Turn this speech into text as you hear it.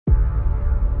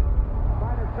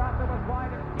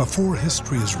Before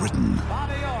history is written,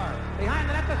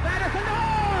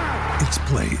 it's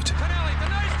played.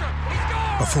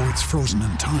 Before it's frozen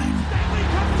in time,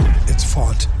 it's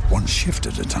fought one shift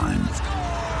at a time.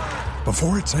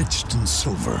 Before it's etched in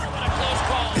silver,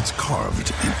 it's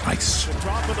carved in ice.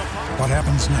 What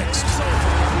happens next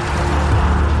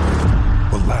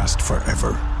will last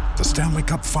forever. The Stanley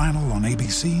Cup Final on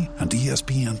ABC and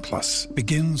ESPN Plus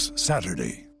begins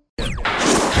Saturday.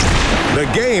 The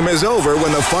game is over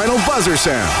when the final buzzer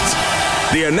sounds.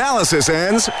 The analysis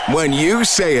ends when you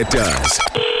say it does.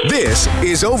 This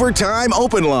is Overtime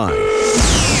Open Line.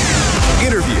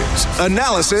 Interviews,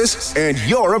 analysis, and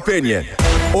your opinion.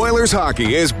 Oilers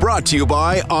hockey is brought to you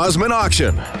by Osmond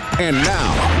Auction. And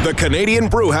now, the Canadian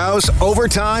Brewhouse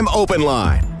Overtime Open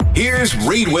Line. Here's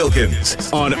Reed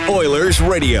Wilkins on Oilers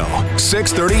Radio,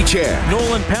 630 CHED.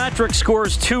 Nolan Patrick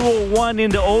scores 2:01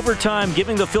 into overtime,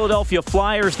 giving the Philadelphia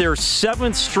Flyers their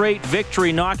 7th straight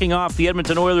victory, knocking off the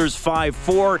Edmonton Oilers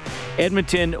 5-4.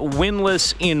 Edmonton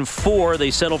winless in 4.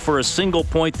 They settle for a single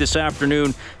point this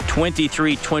afternoon,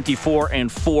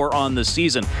 23-24-4 on the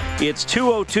season. It's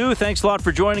 2:02. Thanks a lot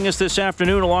for joining us this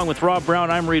afternoon. Along with Rob Brown,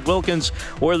 I'm Reed Wilkins.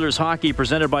 Oilers hockey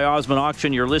presented by Osmond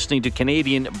Auction. You're listening to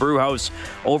Canadian Brewhouse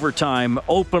Overtime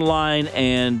Open Line.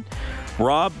 And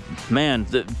Rob, man,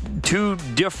 the two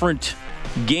different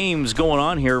games going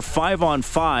on here.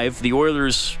 5-on-5. The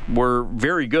Oilers were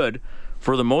very good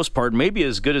for the most part, maybe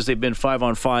as good as they've been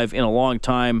 5-on-5 in a long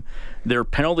time. Their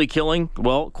penalty killing,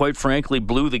 well, quite frankly,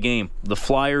 blew the game. The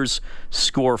Flyers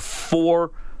score 4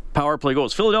 power play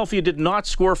goals. Philadelphia did not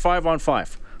score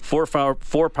 5-on-5. 4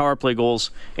 power play goals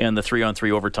and the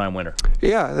 3-on-3 overtime winner.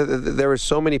 Yeah, there were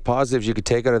so many positives you could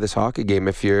take out of this hockey game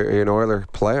if you're an Oiler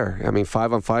player. I mean,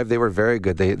 5-on-5, they were very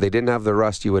good. They didn't have the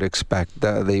rust you would expect.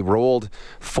 They rolled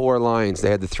 4 lines. They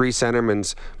had the 3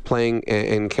 centermen playing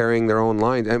and carrying their own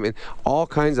lines. I mean, all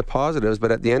kinds of positives,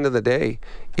 but at the end of the day,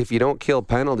 if you don't kill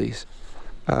penalties,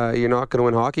 you're not going to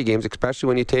win hockey games, especially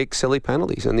when you take silly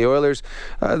penalties. And the Oilers,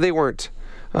 they weren't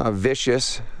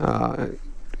vicious.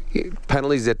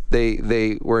 Penalties that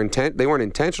they weren't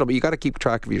intentional, but you got to keep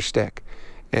track of your stick.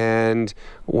 And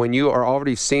when you are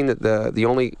already seeing that the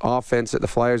only offense that the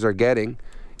Flyers are getting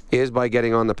is by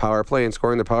getting on the power play and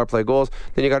scoring the power play goals,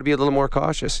 then you got to be a little more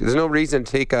cautious. There's no reason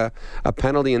to take a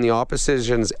penalty in the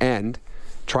opposition's end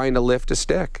trying to lift a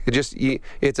stick.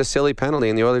 It's a silly penalty,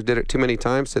 and the Oilers did it too many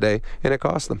times today, and it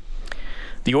cost them.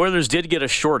 The Oilers did get a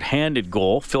shorthanded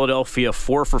goal. Philadelphia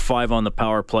 4 for 5 on the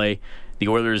power play. The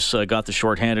Oilers got the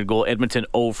shorthanded goal. Edmonton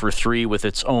 0 for 3 with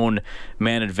its own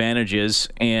man advantages.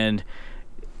 And,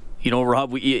 you know,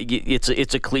 Rob,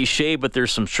 it's a cliche, but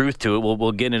there's some truth to it.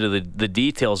 We'll get into the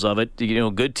details of it. You know,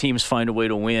 good teams find a way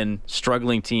to win.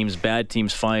 Struggling teams, bad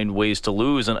teams find ways to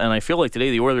lose. And I feel like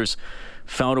today the Oilers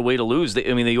found a way to lose.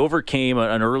 They overcame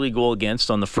an early goal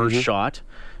against on the first shot,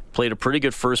 played a pretty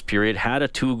good first period, had a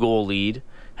 2-goal lead,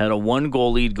 had a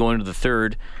 1-goal lead going to the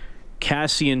third.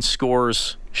 Kassian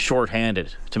scores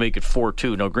shorthanded to make it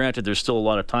 4-2. Now, granted, there's still a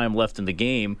lot of time left in the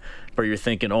game, but you're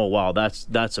thinking, oh, wow,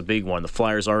 that's a big one. The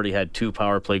Flyers already had 2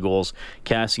 power play goals.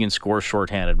 Kassian scores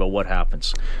shorthanded, but what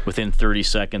happens? Within 30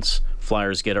 seconds,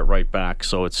 Flyers get it right back,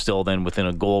 so it's still then within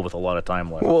a goal with a lot of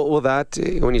time left. Well, that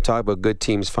when you talk about good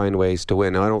teams find ways to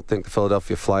win, I don't think the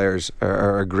Philadelphia Flyers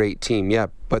are a great team yet,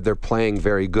 but they're playing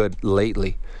very good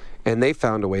lately. And they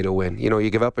found a way to win. You know,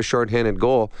 you give up a shorthanded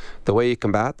goal. The way you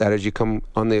combat that is you come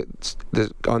on the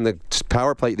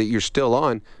power play that you're still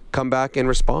on, come back and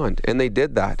respond. And they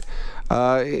did that.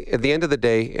 At the end of the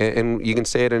day, and you can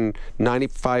say it in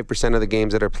 95% of the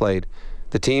games that are played,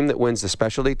 the team that wins the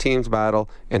specialty teams battle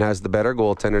and has the better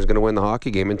goaltender is going to win the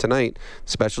hockey game. And tonight,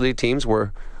 specialty teams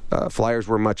Flyers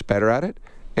were much better at it.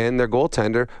 And their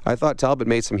goaltender, I thought Talbot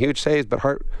made some huge saves, but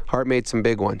Hart made some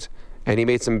big ones. And he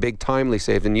made some big timely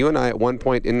saves. And you and I, at one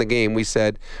point in the game, we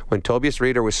said, when Tobias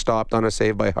Rieder was stopped on a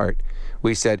save by Hart,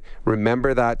 we said,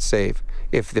 remember that save.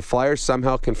 If the Flyers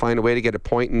somehow can find a way to get a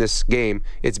point in this game,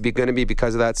 it's going to be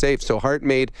because of that save. So Hart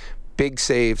made big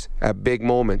saves at big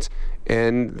moments.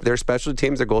 And their special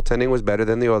teams, their goaltending was better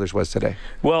than the Oilers was today.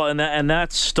 Well, and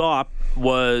that stop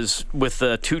was with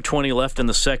 2:20 left in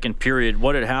the second period.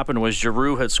 What had happened was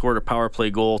Giroux had scored a power play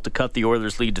goal to cut the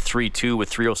Oilers' lead to 3-2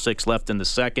 with 3:06 left in the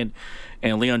second.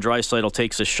 And Leon Draisaitl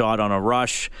takes a shot on a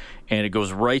rush, and it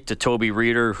goes right to Toby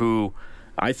Rieder, who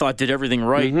I thought did everything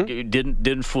right.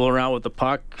 Didn't fool around with the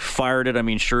puck, fired it. I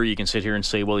mean, sure, you can sit here and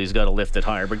say, well, he's got to lift it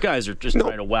higher, but guys are just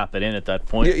trying to whap it in at that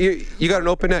point. You got an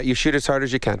open net. You shoot as hard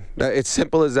as you can. It's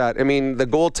simple as that. I mean, the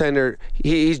goaltender,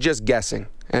 he's just guessing.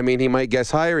 I mean, he might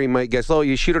guess higher, he might guess low.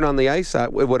 You shoot it on the ice,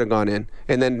 it would have gone in.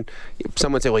 And then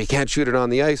someone say, well, you can't shoot it on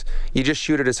the ice. You just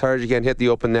shoot it as hard as you can, hit the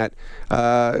open net.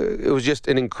 It was just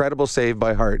an incredible save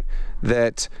by Hart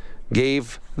that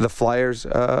gave the Flyers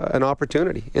an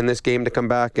opportunity in this game to come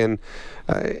back, and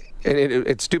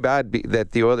it's too bad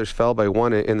that the Oilers fell by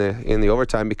one in the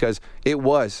overtime, because it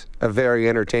was a very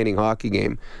entertaining hockey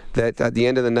game. That at the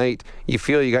end of the night, you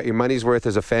feel you got your money's worth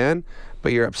as a fan,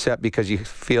 but you're upset because you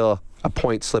feel a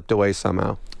point slipped away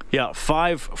somehow. Yeah,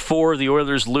 5-4, the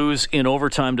Oilers lose in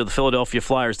overtime to the Philadelphia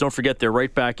Flyers. Don't forget, they're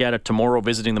right back at it tomorrow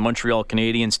visiting the Montreal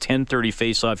Canadiens. 10:30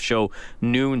 face-off show,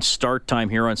 noon start time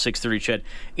here on 630 CHED.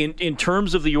 In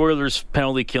terms of the Oilers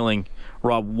penalty killing,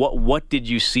 Rob, what did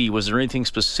you see? Was there anything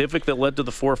specific that led to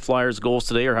the 4 Flyers goals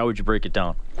today, or how would you break it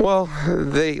down? Well,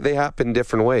 they happen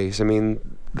different ways. I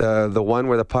mean, the one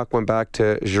where the puck went back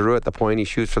to Giroux at the point, he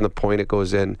shoots from the point, it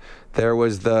goes in. There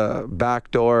was the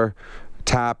backdoor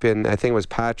tap in, I think it was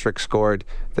Patrick scored.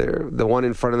 The one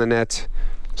in front of the net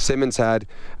Simmons had.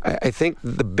 I think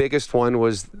the biggest one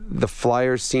was the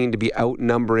Flyers seemed to be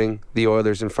outnumbering the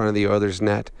Oilers in front of the Oilers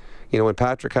net. You know, when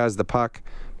Patrick has the puck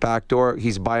backdoor,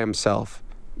 he's by himself.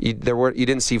 You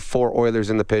didn't see 4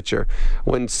 Oilers in the picture.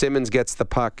 When Simmons gets the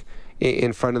puck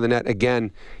in front of the net,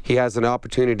 again, he has an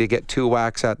opportunity to get 2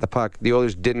 whacks at the puck. The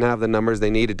Oilers didn't have the numbers they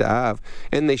needed to have,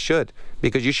 and they should,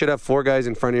 because you should have 4 guys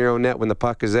in front of your own net when the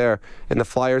puck is there, and the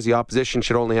Flyers, the opposition,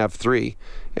 should only have 3,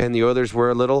 and the Oilers were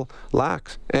a little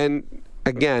lax. And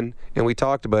again, and we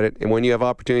talked about it, and when you have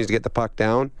opportunities to get the puck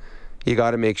down, you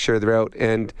got to make sure they're out,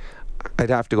 and I'd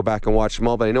have to go back and watch them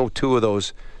all, but I know 2 of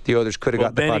those the Oilers could have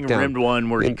got the puck down. Benning rimmed one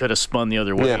where he could have spun the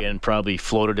other way and probably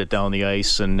floated it down the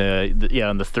ice. And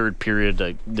in the third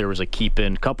period, there was a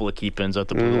couple of keep-ins at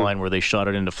the blue line where they shot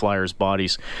it into Flyers'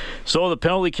 bodies. So the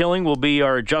penalty killing will be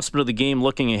our adjustment of the game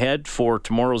looking ahead for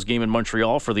tomorrow's game in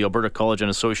Montreal for the Alberta College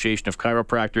and Association of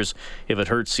Chiropractors. If it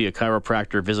hurts, see a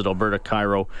chiropractor. Visit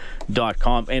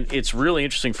albertachiro.com. And it's really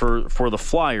interesting for the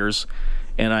Flyers.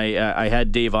 And I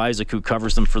had Dave Isaac, who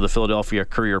covers them for the Philadelphia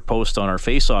Courier-Post, on our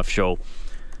face-off show.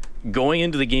 Going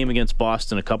into the game against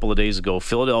Boston a couple of days ago,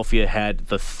 Philadelphia had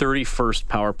the 31st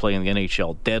power play in the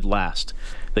NHL, dead last.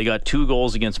 They got 2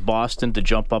 goals against Boston to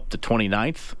jump up to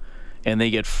 29th, and they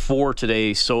get 4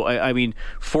 today. So, I mean,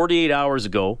 48 hours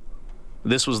ago,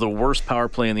 this was the worst power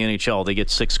play in the NHL. They get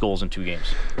 6 goals in 2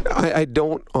 games. I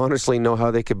don't honestly know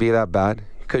how they could be that bad,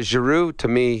 because Giroux, to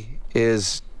me,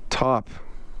 is top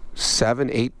 7,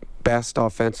 8 best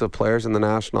offensive players in the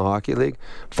National Hockey League.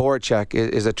 Voracek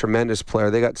is a tremendous player.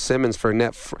 They got Simmons for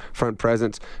net front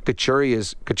presence.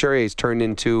 Couturier's turned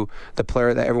into the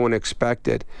player that everyone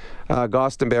expected.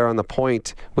 Gosdenbehr on the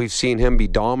point, we've seen him be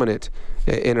dominant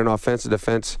in an offensive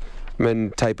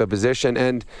defenseman type of position,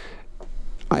 and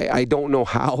I don't know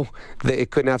how it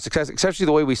couldn't have success, especially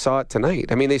the way we saw it tonight.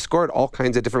 I mean, they scored all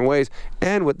kinds of different ways,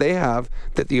 and what they have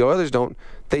that the Oilers don't,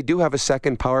 they do have a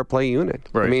second power play unit.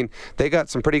 Right. I mean, they got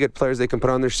some pretty good players they can put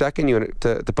on their second unit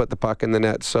to put the puck in the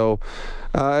net. So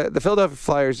the Philadelphia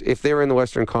Flyers, if they were in the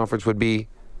Western Conference, would be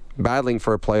battling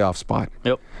for a playoff spot.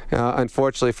 Yep.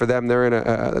 Unfortunately for them, they're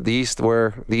in the East,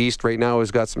 where the East right now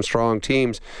has got some strong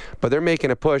teams, but they're making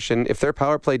a push, and if their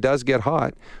power play does get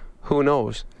hot, who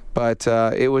knows? But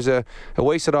it was a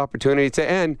wasted opportunity to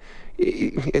end.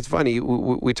 It's funny,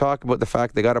 we talk about the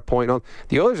fact they got a point.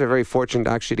 The Oilers are very fortunate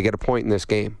actually to get a point in this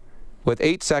game. With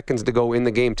 8 seconds to go in the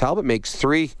game, Talbot makes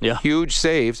 3 huge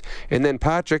saves, and then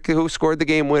Patrick, who scored the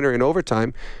game winner in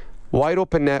overtime, wide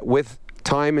open net with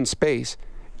time and space,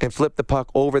 and flip the puck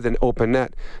over the open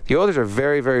net. The Oilers are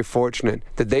very, very fortunate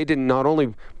that they did not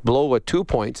only blow 2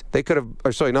 points, they could have,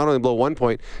 not only blow 1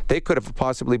 point, they could have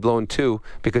possibly blown 2,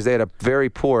 because they had a very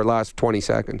poor last 20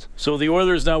 seconds. So the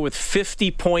Oilers now with 50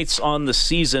 points on the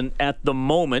season at the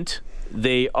moment.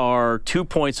 They are 2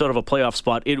 points out of a playoff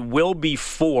spot. It will be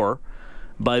 4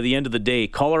 by the end of the day.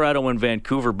 Colorado and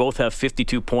Vancouver both have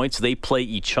 52 points. They play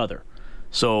each other.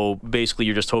 So basically,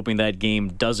 you're just hoping that game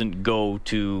doesn't go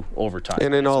to overtime.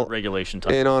 And in all regulation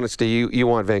time. In honesty, you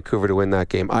want Vancouver to win that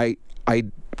game. I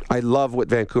love what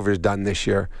Vancouver's done this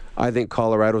year. I think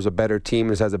Colorado's a better team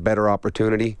and has a better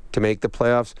opportunity to make the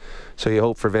playoffs. So you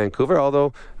hope for Vancouver,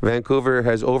 although Vancouver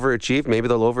has overachieved. Maybe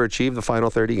they'll overachieve the final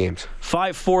 30 games.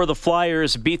 5-4, the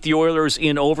Flyers beat the Oilers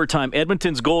in overtime.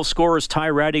 Edmonton's goal scorers, Ty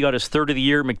Rattie got his 3rd of the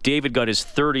year. McDavid got his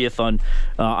 30th on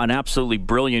an absolutely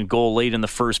brilliant goal late in the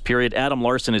first period. Adam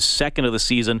Larson is 2nd of the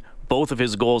season. Both of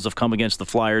his goals have come against the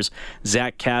Flyers.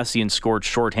 Zach Kassian scored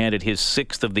shorthanded, his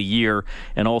 6th of the year,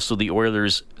 and also the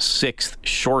Oilers' 6th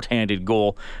shorthanded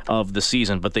goal of the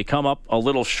season. But they come up a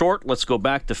little short. Let's go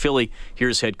back to Philly.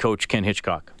 Here's head coach Ken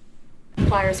Hitchcock.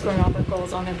 Flyers scoring all their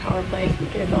goals on their power play.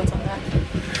 What are your thoughts on that?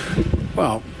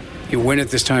 Well, you win at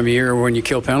this time of year when you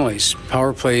kill penalties.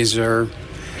 Power plays are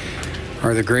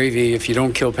the gravy. If you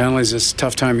don't kill penalties, it's a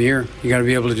tough time of year. You got to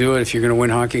be able to do it if you're going to win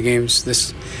hockey games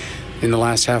in the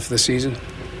last half of the season.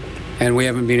 And we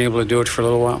haven't been able to do it for a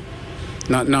little while.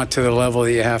 Not to the level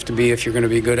that you have to be if you're going to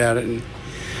be good at it. And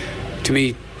to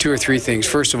me, 2 or 3 things.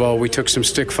 First of all, we took some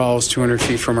stick fouls 200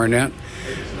 feet from our net,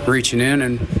 reaching in,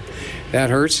 and that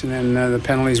hurts. And then the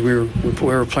penalties, we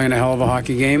were playing a hell of a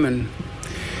hockey game,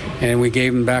 and we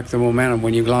gave them back the momentum.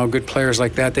 When you allow good players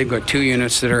like that, they've got 2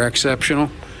 units that are exceptional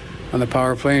on the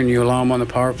power play, and you allow them on the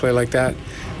power play like that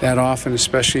often,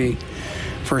 especially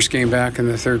first game back in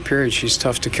the third period, she's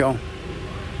tough to kill.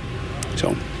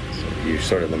 So you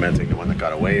sort of lamenting the one that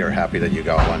got away, or happy that you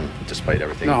got one despite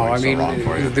everything going so wrong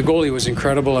for you? The goalie was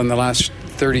incredible in the last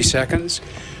 30 seconds,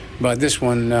 but this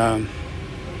one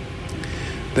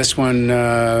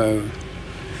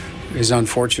is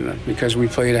unfortunate because we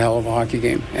played a hell of a hockey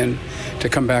game, and to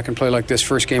come back and play like this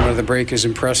first game out of the break is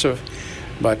impressive,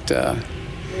 but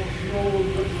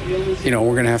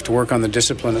we're going to have to work on the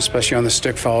discipline, especially on the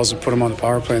stick fouls, and put them on the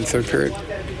power play in the third period.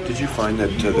 Did you find that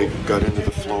they got into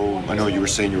the flow? I know you were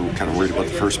saying you were kind of worried about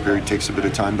the first period, takes a bit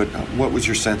of time, but what was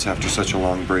your sense after such a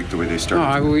long break, the way they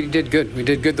started? No, we did good. We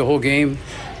did good the whole game,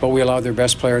 but we allowed their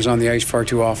best players on the ice far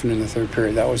too often in the third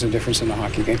period. That was the difference in the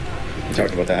hockey game. You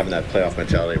talked about having that playoff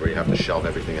mentality where you have to shelve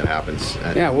everything that happens.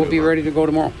 Yeah, we'll be ready to go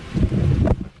tomorrow.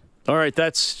 All right,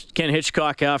 that's Ken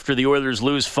Hitchcock after the Oilers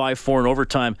lose 5-4 in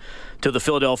overtime to the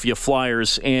Philadelphia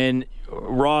Flyers. And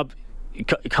Rob,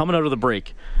 coming out of the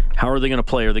break, how are they going to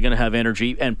play? Are they going to have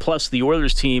energy? And plus, the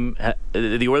Oilers team,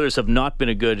 the Oilers have not been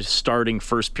a good starting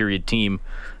first period team.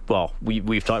 Well,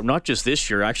 we've talked not just this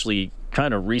year, actually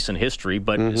kind of recent history,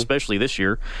 but especially this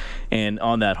year, and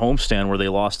on that homestand where they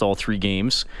lost all 3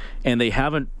 games. And they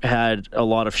haven't had a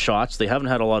lot of shots. They haven't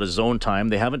had a lot of zone time.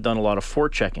 They haven't done a lot of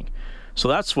forechecking. So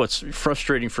that's what's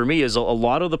frustrating for me is a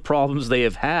lot of the problems they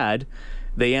have had,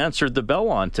 they answered the bell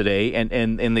on today,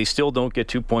 and they still don't get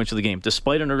 2 points of the game.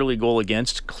 Despite an early goal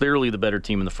against, clearly the better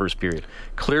team in the first period.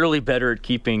 Clearly better at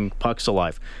keeping pucks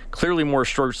alive. Clearly more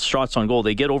shots on goal.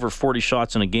 They get over 40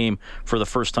 shots in a game for the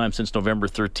first time since November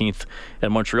 13th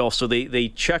at Montreal. So they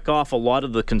check off a lot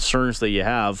of the concerns that you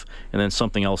have, and then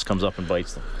something else comes up and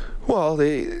bites them. Well,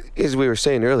 as we were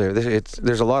saying earlier,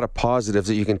 there's a lot of positives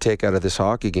that you can take out of this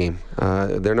hockey game.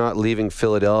 They're not leaving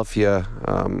Philadelphia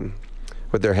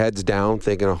with their heads down,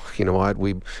 thinking, "Oh, you know what?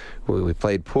 We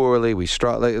played poorly. We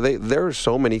there are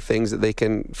so many things that they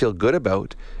can feel good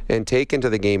about and take into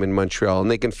the game in Montreal, and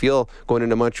they can feel going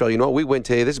into Montreal. You know what? We went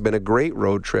today. This has been a great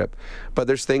road trip, but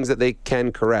there's things that they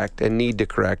can correct and need to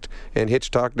correct. And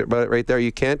Hitch talked about it right there.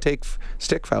 You can't take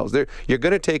stick fouls. You're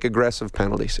going to take aggressive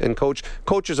penalties, and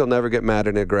coaches will never get mad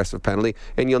at an aggressive penalty,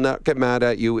 and you'll not get mad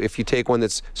at you if you take one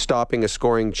that's stopping a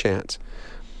scoring chance.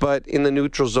 But in the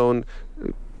neutral zone,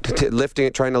 trying to lift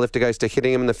a guy,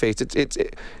 hitting him in the face,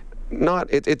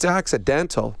 it's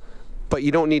accidental, but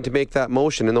you don't need to make that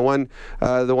motion. And the one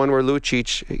where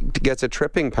Lucic gets a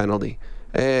tripping penalty,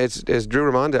 as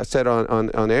Drew Ramonda said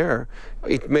on air,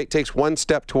 it takes one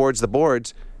step towards the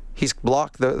boards. He's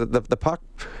blocked the puck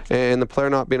and the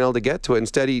player not being able to get to it.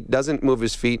 Instead, he doesn't move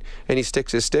his feet and he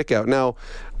sticks his stick out. Now,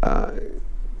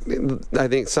 I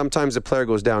think sometimes the player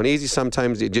goes down easy,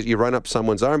 sometimes you run up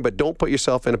someone's arm, but don't put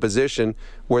yourself in a position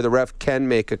where the ref can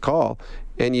make a call.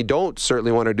 And you don't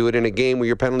certainly want to do it in a game where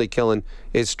your penalty killing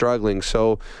is struggling.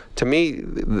 So, to me,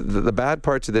 the bad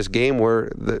parts of this game were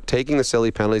taking the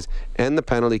silly penalties and the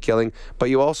penalty killing.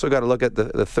 But you also got to look at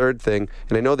the third thing.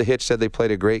 And I know the Hitch said they played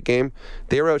a great game.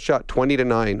 They were outshot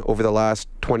 20-9 over the last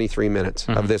 23 minutes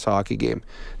of this hockey game.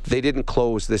 They didn't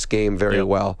close this game very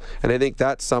well. And I think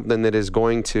that's something that is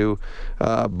going to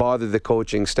bother the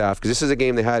coaching staff, because this is a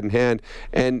game they had in hand.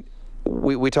 And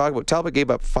we talk about Talbot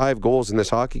gave up 5 goals in this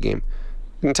hockey game.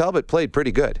 And Talbot played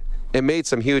pretty good and made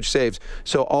some huge saves.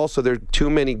 So also there are too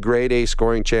many grade A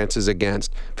scoring chances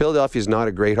against. Philadelphia is not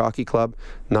a great hockey club,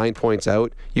 9 points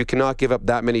out. You cannot give up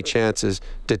that many chances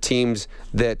to teams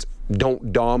that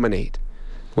don't dominate.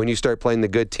 When you start playing the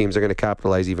good teams, they're going to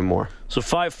capitalize even more. So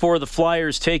 5-4, the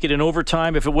Flyers take it in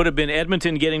overtime. If it would have been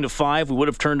Edmonton getting to 5, we would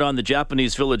have turned on the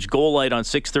Japanese Village goal light on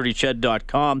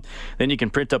 630ched.com. Then you can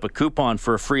print up a coupon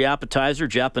for a free appetizer.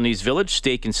 Japanese Village,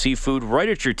 steak and seafood right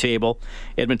at your table.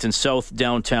 Edmonton South,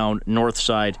 downtown, North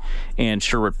Side, and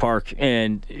Sherwood Park.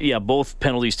 And yeah, both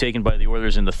penalties taken by the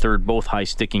Oilers in the third, both high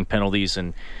sticking penalties.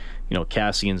 And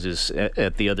Cassian's is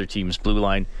at the other team's blue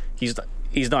line. He's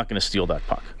not going to steal that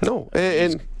puck. No,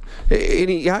 and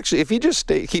he actually, if he just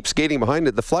keeps skating behind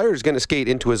it, the Flyers going to skate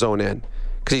into his own end,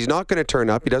 because he's not going to turn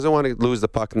up. He doesn't want to lose the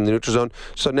puck in the neutral zone.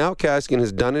 So now Kassian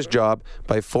has done his job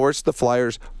by forcing the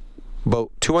Flyers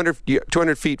about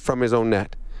 200 feet from his own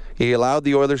net. He allowed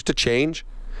the Oilers to change.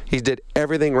 He did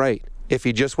everything right if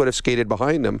he just would have skated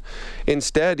behind him.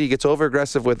 Instead, he gets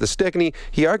over-aggressive with the stick, and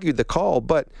he argued the call,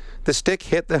 but the stick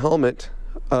hit the helmet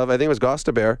of, I think it was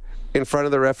Gostisbehere, in front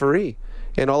of the referee.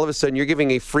 And all of a sudden, you're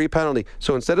giving a free penalty.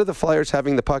 So instead of the Flyers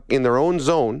having the puck in their own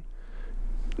zone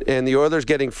and the Oilers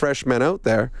getting fresh men out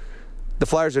there, the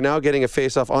Flyers are now getting a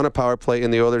face-off on a power play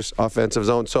in the Oilers' offensive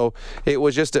zone. So it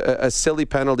was just a silly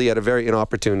penalty at a very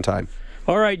inopportune time.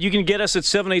 All right, you can get us at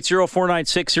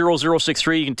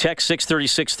 780-496-0063. You can text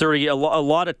 630-630. A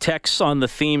lot of texts on the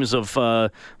themes of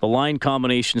the line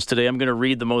combinations today. I'm going to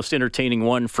read the most entertaining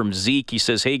one from Zeke. He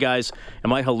says, "Hey guys,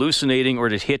 am I hallucinating, or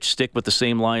did Hitch stick with the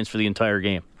same lines for the entire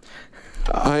game?"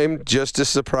 I'm just as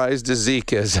surprised as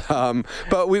Zeke is.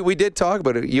 But we did talk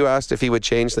about it. You asked if he would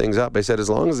change things up. I said as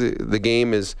long as the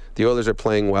game is, the Oilers are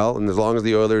playing well, and as long as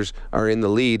the Oilers are in the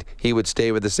lead, he would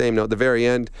stay with the same. Now, at the very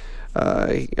end,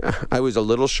 I was a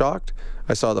little shocked.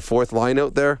 I saw the fourth line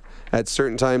out there at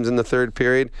certain times in the third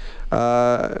period.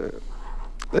 I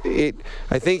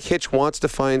think Hitch wants to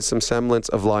find some semblance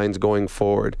of lines going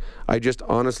forward. I just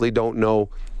honestly don't know,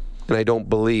 and I don't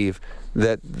believe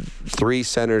that three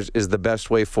centers is the best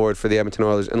way forward for the Edmonton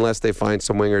Oilers unless they find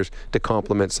some wingers to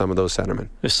complement some of those centermen.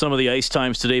 There's some of the ice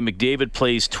times today. McDavid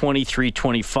plays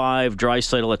 23:25,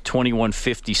 Draisaitl at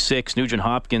 21:56, Nugent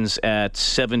Hopkins at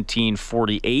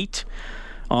 17:48.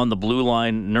 On the blue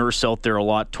line, Nurse out there a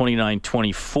lot,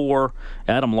 29-24.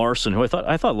 Adam Larsson, who I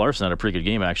thought Larsson had a pretty good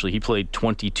game, actually. He played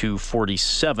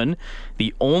 22-47.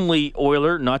 The only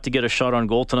Oiler not to get a shot on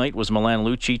goal tonight was Milan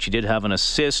Lucic. He did have an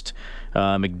assist.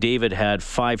 McDavid had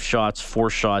 5 shots, 4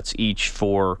 shots each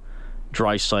for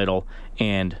Draisaitl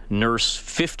and Nurse.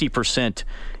 50%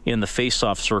 in the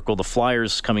face-off circle. The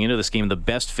Flyers, coming into this game, the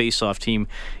best face-off team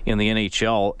in the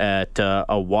NHL at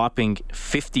a whopping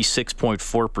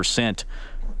 56.4%.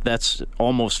 That's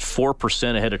almost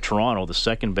 4% ahead of Toronto, the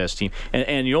second best team.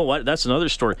 And you know what? That's another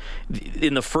story.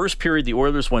 In the first period, the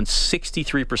Oilers won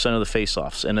 63% of the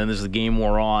faceoffs. And then as the game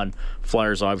wore on,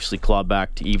 Flyers obviously clawed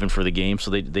back to even for the game,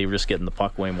 so they were just getting the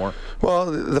puck way more.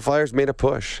 Well, the Flyers made a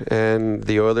push, and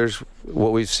the Oilers,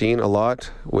 what we've seen a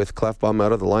lot with Klefbom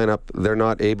out of the lineup, they're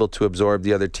not able to absorb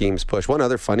the other team's push. One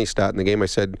other funny stat in the game, I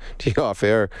said to you off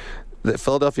air, the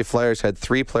Philadelphia Flyers had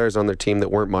 3 players on their team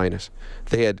that weren't minus.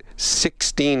 They had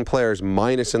 16 players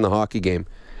minus in the hockey game,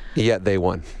 yet they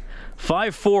won.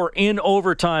 5-4 in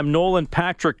overtime. Nolan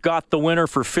Patrick got the winner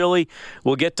for Philly.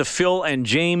 We'll get to Phil and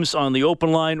James on the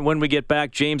open line. When we get back,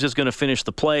 James is going to finish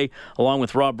the play. Along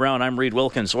with Rob Brown, I'm Reed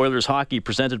Wilkins. Oilers Hockey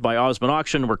presented by Osmond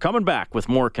Auction. We're coming back with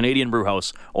more Canadian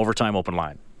Brewhouse Overtime Open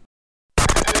Line.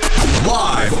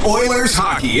 Live Oilers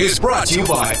Hockey is brought to you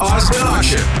by Osmond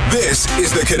Auction. This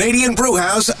is the Canadian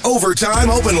Brewhouse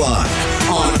Overtime Open Line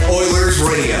on Oilers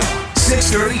Radio.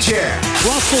 6:30 chair.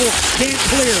 Russell can't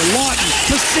clear. Lawton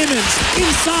to Simmons.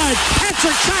 Inside.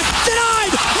 Patrick shot.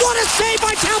 Denied. What a save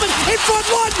by Talbot. In front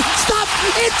one. Stop.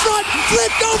 In front.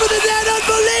 Flipped over the net.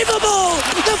 Unbelievable.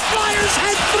 The Flyers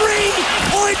had 3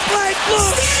 point-blank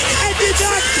looks and did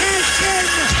not cash in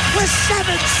with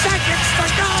 7 seconds to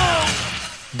go.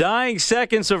 Dying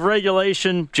seconds of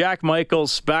regulation. Jack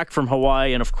Michaels back from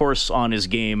Hawaii, and of course on his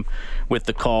game with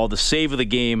the call. The save of the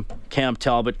game, Cam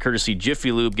Talbot, courtesy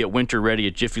Jiffy Lube. Get winter ready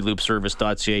at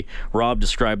jiffylubeservice.ca. Rob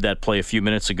described that play a few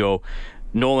minutes ago.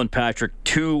 Nolan Patrick,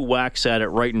 2 whacks at it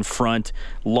right in front.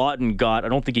 Lawton I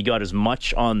don't think he got as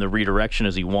much on the redirection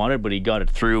as he wanted, but he got it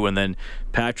through, and then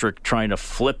Patrick trying to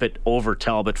flip it over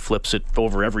Talbot, flips it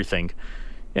over everything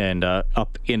and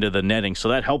up into the netting. So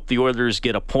that helped the Oilers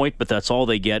get a point, but that's all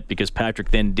they get because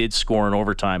Patrick then did score in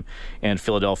overtime, and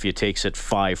Philadelphia takes it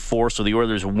 5-4. So the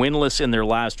Oilers winless in their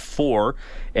last 4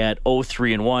 at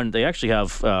 0-3-1. They actually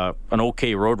have an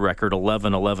okay road record,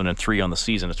 11-11-3 on the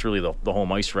season. It's really the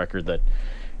home ice record that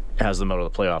has them out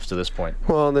of the playoffs to this point.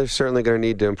 Well, they're certainly going to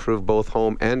need to improve both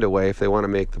home and away if they want to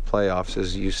make the playoffs.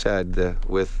 As you said,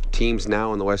 with teams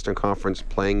now in the Western Conference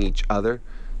playing each other,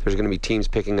 there's going to be teams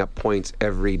picking up points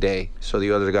every day. So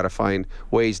the Oilers have got to find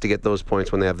ways to get those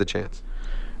points when they have the chance.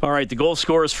 All right, the goal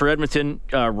scorers for Edmonton,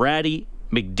 Ratty,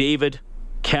 McDavid,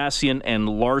 Kassian, and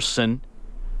Larsson.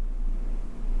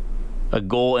 A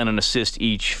goal and an assist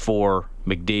each for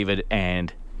McDavid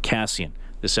and Kassian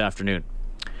this afternoon.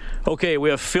 Okay, we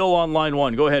have Phil on line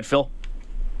 1. Go ahead, Phil.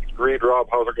 Reed, Rob,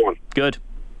 how's it going? Good.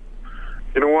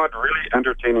 You know what? Really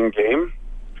entertaining game.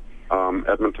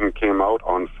 Edmonton came out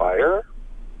on fire.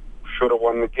 Should have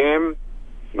won the game.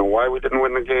 You know why we didn't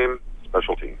win the game?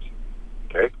 Special teams.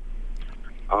 Okay?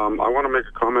 I want to make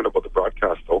a comment about the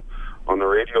broadcast, though. on the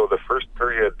radio, the first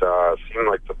period seemed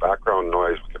like the background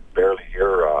noise. We could barely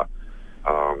hear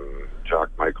Jack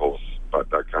Michaels, but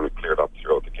that kind of cleared up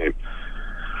throughout the game.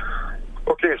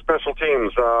 Okay, special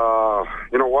teams.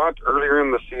 You know what? Earlier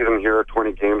in the season here,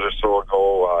 20 games or so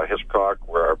ago, Hitchcock,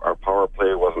 where our power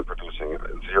play wasn't producing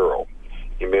 0.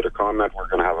 He made a comment, we're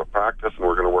going to have a practice and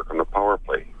we're going to work on the power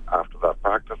play. After that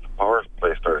practice, the power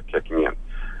play started kicking in.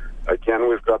 Again,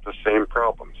 we've got the same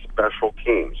problem. Special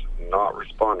teams not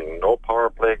responding. No power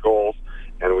play goals,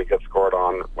 and we get scored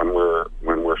on when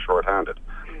we're shorthanded.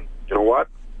 You know what?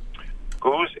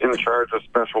 Who's in charge of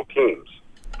special teams?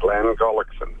 Glenn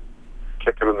Gullickson.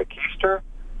 Kick him in the keister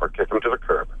or kick him to the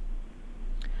curb?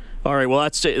 All right, well,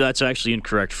 that's actually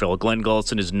incorrect, Phil. Glenn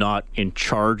Gullickson is not in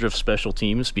charge of special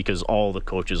teams because all the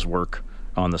coaches work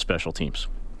on the special teams.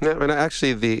 Yeah, and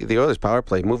actually, the Oilers' power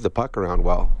play moved the puck around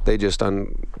well. They just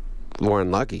were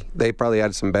unlucky. They probably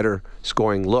had some better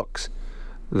scoring looks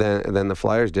than the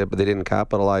Flyers did, but they didn't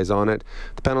capitalize on it.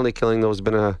 The penalty killing, though, has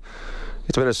been a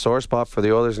sore spot for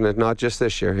the Oilers, and not just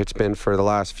this year. It's been for the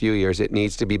last few years. It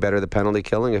needs to be better, the penalty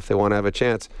killing, if they want to have a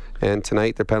chance. And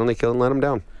tonight, their penalty killing let them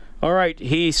down. All right,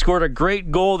 he scored a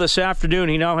great goal this afternoon.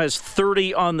 He now has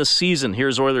 30 on the season.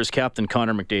 Here's Oilers captain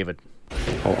Connor McDavid.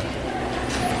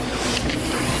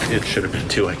 It should have been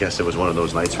 2. I guess it was one of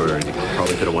those nights where you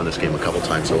probably could have won this game a couple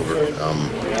times over.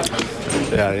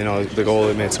 Yeah, the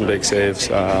goalie made some big saves.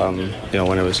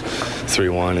 When it was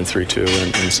 3-1 and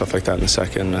 3-2 and stuff like that in the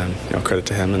second, and credit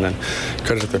to him, and then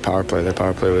credit to their power play. Their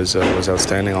power play was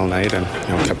outstanding all night, and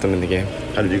kept them in the game.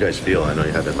 How did you guys feel? I know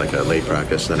you had like a late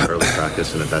practice, then an early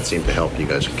practice, and that seemed to help. You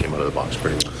guys came out of the box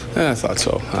pretty well. Yeah, I thought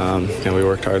so. We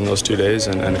worked hard in those 2 days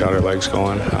and got our legs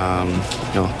going.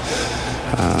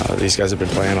 These guys have been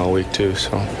playing all week too,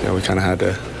 so we kind of had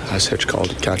to, as Hitch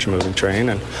called it, catch a moving train,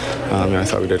 and I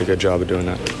thought we did a good job of doing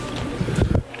that.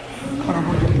 Connor,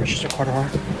 what are your impressions of Carter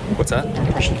Hart? What's that? Your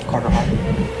impressions of Carter Hart?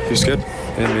 He was good,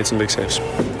 and he made some big saves.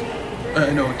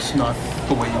 I know it's not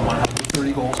the way you want to have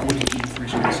 30 goals. What do you need 3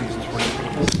 straight seasons for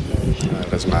you?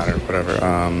 It doesn't matter, whatever.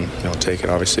 Take it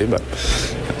obviously, but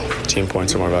team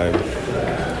points are more valuable.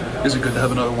 Is it good to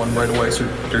have another one right away so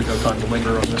there's no time to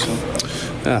linger on this one?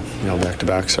 Yeah,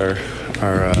 back-to-backs are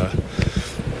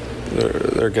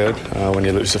they're good when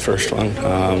you lose the first one.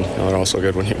 They're also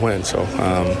good when you win. So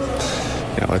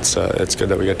it's good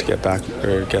that we get to get back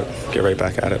or get right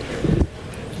back at it.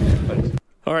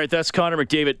 All right, that's Connor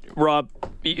McDavid. Rob,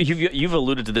 you've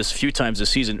alluded to this a few times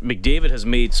this season. McDavid has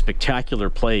made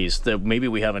spectacular plays that maybe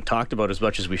we haven't talked about as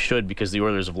much as we should because the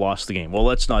Oilers have lost the game. Well,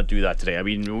 let's not do that today. I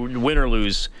mean, win or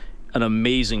lose, an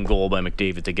amazing goal by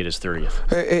McDavid to get his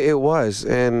 30th. It was,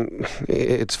 and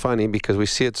it's funny because we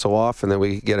see it so often that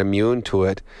we get immune to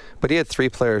it. But he had 3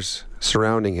 players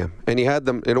surrounding him, and he had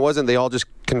them. And it wasn't they all just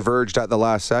converged at the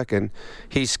last second.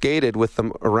 He skated with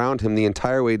them around him the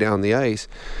entire way down the ice.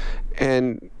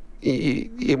 And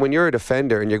when you're a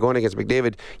defender and you're going against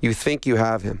McDavid, you think you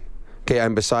have him. Okay,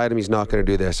 I'm beside him, he's not going to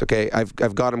do this. Okay,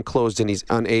 I've got him closed and he's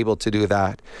unable to do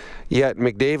that. Yet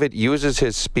McDavid uses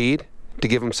his speed to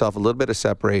give himself a little bit of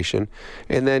separation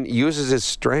and then uses his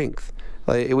strength.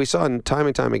 Like we saw time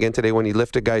and time again today when he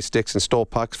lifted guys' sticks and stole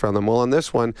pucks from them. Well, on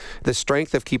this one, the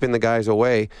strength of keeping the guys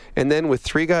away, and then with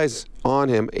 3 guys on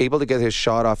him, able to get his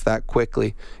shot off that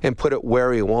quickly and put it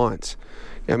where he wants.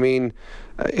 I mean,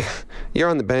 you're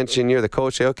on the bench and you're the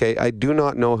coach. Say, okay, I do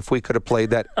not know if we could have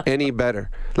played that any better.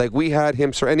 Like we had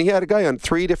him, and he had a guy on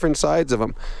 3 different sides of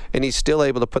him, and he's still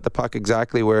able to put the puck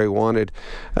exactly where he wanted.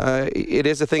 It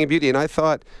is a thing of beauty, and I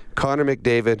thought Connor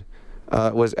McDavid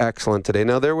was excellent today.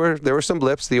 Now there were some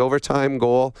blips. The overtime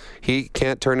goal, he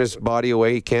can't turn his body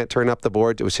away. He can't turn up the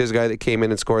board. It was his guy that came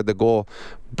in and scored the goal,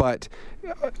 but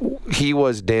he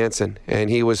was dancing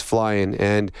and he was flying,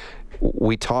 and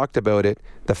we talked about it.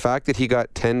 The fact that he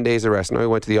got 10 days of rest. I know he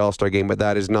went to the All-Star game, but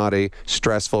that is not a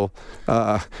stressful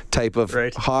type of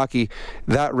hockey.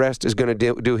 That rest is going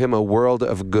to do him a world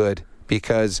of good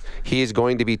because he is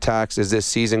going to be taxed as this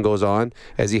season goes on,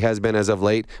 as he has been as of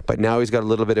late. But now he's got a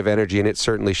little bit of energy, and it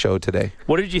certainly showed today.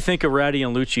 What did you think of Ratty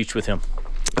and Lucic with him?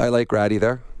 I like Ratty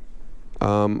there.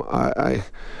 I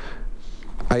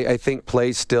think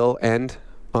plays still end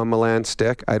on Milan's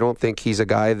stick. I don't think he's a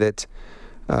guy that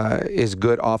is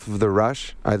good off of the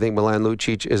rush. I think Milan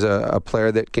Lucic is a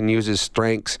player that can use his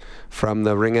strengths from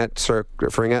the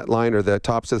ringette line or the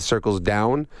tops of the circles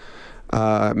down.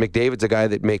 McDavid's a guy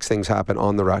that makes things happen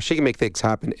on the rush. He can make things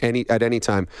happen at any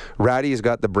time. Ratty's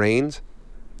got the brains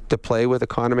to play with a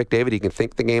Connor McDavid. He can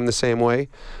think the game the same way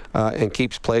and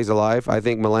keeps plays alive. I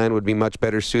think Milan would be much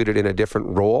better suited in a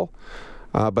different role.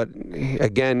 But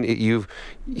again,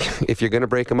 if you're going to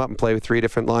break them up and play with three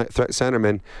different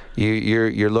centermen,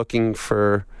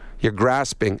 you're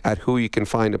grasping at who you can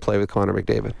find to play with Connor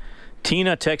McDavid.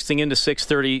 Tina texting into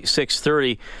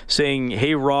 630 saying,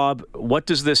 hey, Rob, what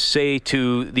does this say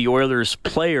to the Oilers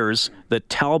players that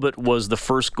Talbot was the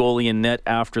first goalie in net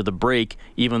after the break,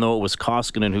 even though it was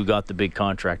Koskinen who got the big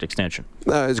contract extension?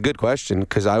 It's a good question,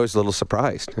 because I was a little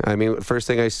surprised. I mean, first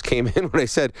thing I came in when I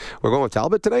said, we're going with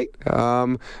Talbot tonight?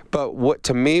 But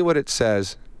what it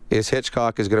says is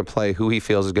Hitchcock is going to play who he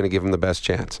feels is going to give him the best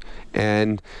chance.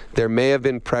 And there may have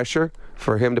been pressure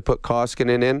for him to put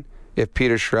Koskinen in if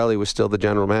Peter Chiarelli was still the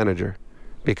general manager,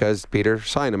 because Peter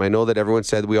signed him. I know that everyone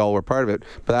said we all were part of it,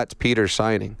 but that's Peter's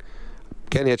signing.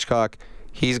 Ken Hitchcock,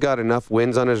 he's got enough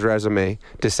wins on his resume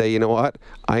to say, you know what,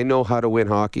 I know how to win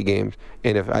hockey games,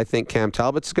 and if I think Cam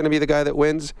Talbot's going to be the guy that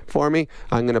wins for me,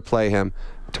 I'm going to play him.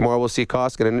 Tomorrow we'll see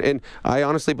Koskinen, and I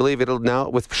honestly believe it'll now,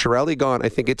 with Chiarelli gone, I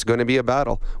think it's going to be a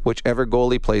battle. Whichever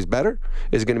goalie plays better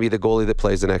is going to be the goalie that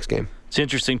plays the next game. It's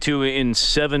interesting, too, in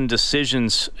 7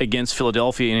 decisions against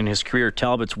Philadelphia in his career,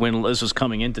 Talbot's win, this was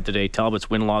coming into today, Talbot's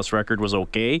win-loss record was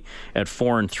okay at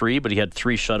 4-3, but he had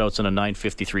 3 shutouts and a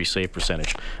 .953 save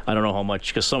percentage. I don't know how much,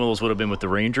 because some of those would have been with the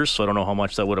Rangers, so I don't know how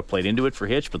much that would have played into it for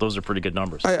Hitch, but those are pretty good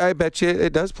numbers. I bet you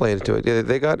it does play into it.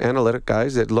 They got analytic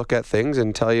guys that look at things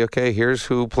and tell you, okay, here's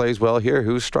who plays well here,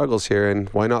 who struggles here, and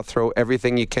why not throw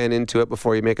everything you can into it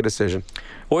before you make a decision.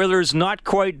 Oilers not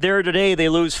quite there today. They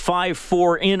lose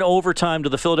 5-4 in overtime to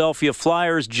the Philadelphia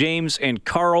Flyers. James and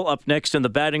Carl up next in the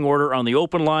batting order on the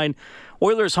open line.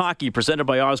 Oilers hockey presented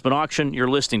by Osmond Auction. You're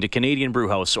listening to Canadian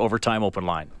Brewhouse Overtime Open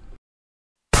Line.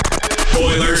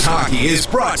 Oilers hockey is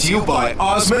brought to you by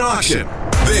Osmond Auction.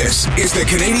 This is the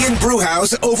Canadian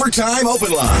Brewhouse Overtime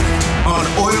Open Line on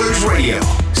Oilers Radio,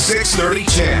 630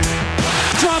 CHED.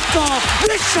 Dropped off,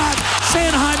 big shot,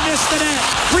 Sanheim missed the net,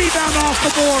 rebound off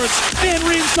the boards, Van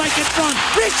Riemsdyk in front,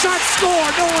 big shot, score,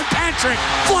 Nolan Patrick,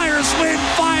 Flyers win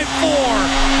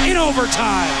 5-4 in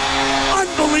overtime.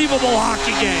 Unbelievable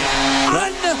hockey game,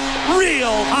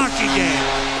 unreal hockey game.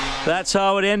 That's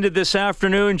how it ended this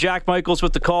afternoon. Jack Michaels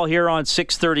with the call here on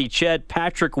 630 CHED.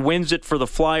 Patrick wins it for the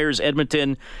Flyers.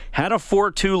 Edmonton had a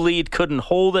 4-2 lead, couldn't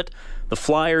hold it. The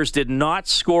Flyers did not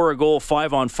score a goal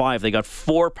 5-on-5. They got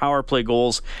 4 power play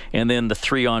goals and then the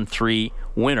 3-on-3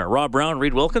 winner. Rob Brown,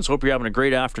 Reed Wilkins, hope you're having a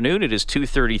great afternoon. It is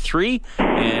 2:33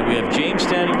 and we have James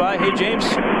standing by. Hey, James.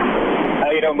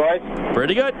 How you doing, boys?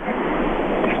 Pretty good.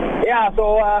 Yeah,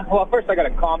 so, well, first I got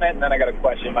a comment and then I got a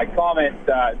question. My comment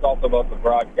is also about the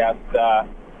broadcast.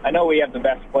 I know we have the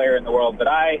best player in the world, but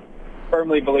I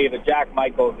firmly believe that Jack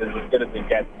Michaels is as good as he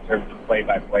gets in terms of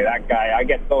play-by-play. That guy, I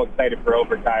get so excited for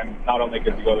overtime, not only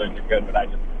because the Oilers are good, but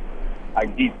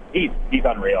he's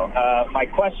unreal. My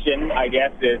question, I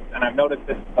guess, is, and I've noticed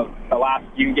this the last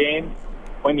few games,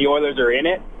 when the Oilers are in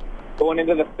it, going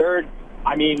into the third,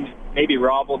 I mean, maybe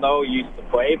Rob will know, he used to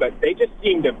play, but they just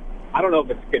seem to, I don't know if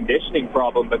it's a conditioning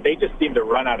problem, but they just seem to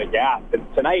run out of gas. And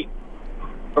today,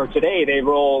 they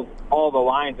rolled all the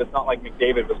lines. It's not like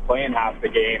McDavid was playing half the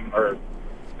game or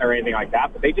anything like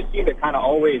that, but they just seem to kind of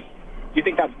always, do you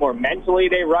think that's more mentally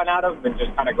they run out of and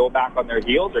just kind of go back on their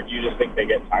heels, or do you just think they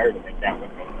get tired and they can't win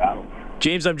those battles?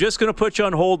 James, I'm just going to put you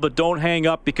on hold, but don't hang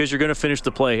up because you're going to finish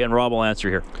the play, and Rob will answer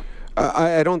here.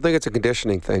 I don't think it's a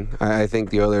conditioning thing. I think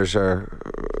the Oilers are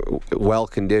well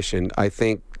conditioned. I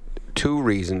think 2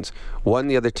 reasons. One,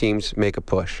 the other teams make a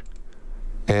push.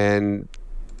 And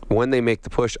when they make the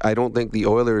push, I don't think the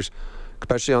Oilers,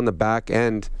 especially on the back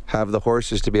end, have the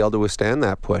horses to be able to withstand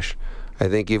that push. I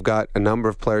think you've got a number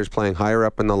of players playing higher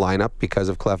up in the lineup because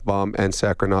of Klefbom and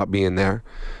Sekera not being there.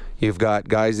 You've got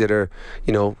guys that are,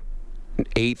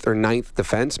 8th or 9th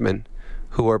defensemen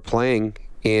who are playing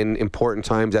in important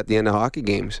times at the end of hockey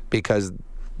games because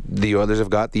the Oilers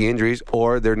have got the injuries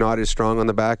or they're not as strong on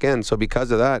the back end. So because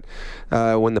of that,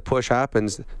 when the push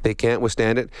happens, they can't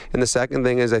withstand it. And the second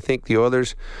thing is I think the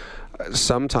Oilers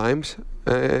sometimes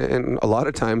and a lot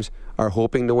of times are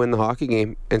hoping to win the hockey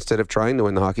game instead of trying to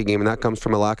win the hockey game. And that comes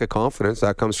from a lack of confidence.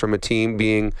 That comes from a team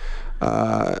being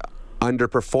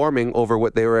underperforming over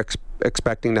what they were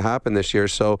expecting to happen this year.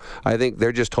 So I think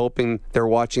they're just hoping, they're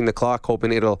watching the clock,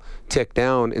 hoping it'll tick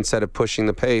down instead of pushing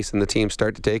the pace and the team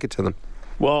start to take it to them.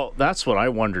 Well, that's what I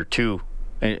wonder too,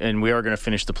 and we are going to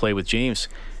finish the play with James.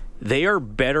 They are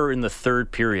better in the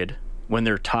third period when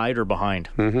they're tied or behind.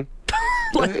 Mm-hmm.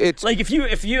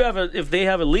 if they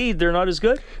have a lead, they're not as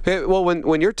good. Well,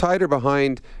 when you're tied or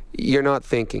behind, you're not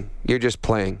thinking. You're just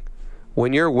playing.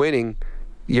 When you're winning,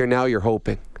 you're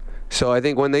hoping. So I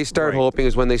think when they start hoping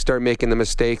is when they start making the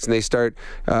mistakes and they start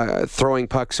throwing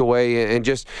pucks away and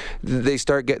just they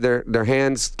start get their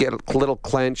hands get a little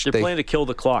clenched. They're playing to kill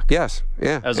the clock. Yes,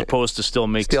 yeah. As opposed to still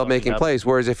making plays.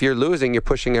 Whereas if you're losing, you're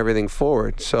pushing everything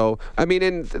forward. So I mean,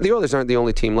 and the Oilers aren't the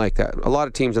only team like that. A lot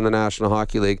of teams in the National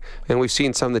Hockey League, and we've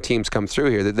seen some of the teams come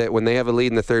through here that when they have a lead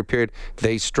in the third period,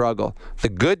 they struggle. The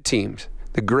good teams,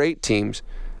 the great teams,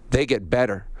 they get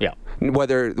better. Yeah.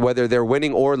 Whether they're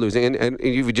winning or losing, and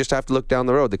you just have to look down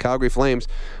the road. The Calgary Flames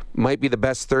might be the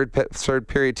best third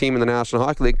period team in the National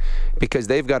Hockey League because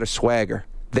they've got a swagger.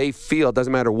 They feel, it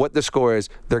doesn't matter what the score is,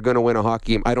 they're going to win a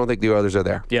hockey game. I don't think the Oilers are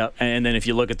there. Yeah, and then if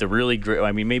you look at the really great,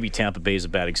 I mean, maybe Tampa Bay is a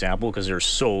bad example because they're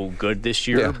so good this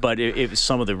year, but if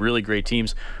some of the really great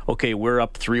teams, okay, we're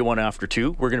up 3-1 after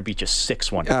 2, we're going to beat you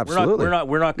 6-1. Absolutely.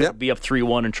 We're not going to be up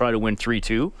 3-1 and try to win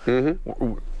 3-2.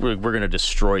 Mm-hmm. We're going to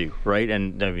destroy you, right?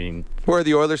 And I mean, where are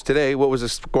the Oilers today? What was the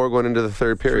score going into the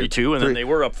third period? 3-2, and then they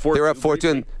were up 4-2. They were up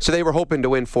 4-2, and so they were hoping to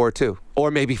win 4-2.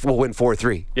 Or maybe we'll win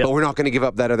 4-3. Yep. But we're not going to give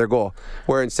up that other goal.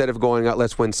 Where instead of going out,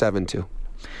 let's win 7-2.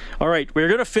 All right, we're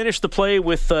going to finish the play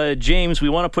with James. We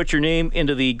want to put your name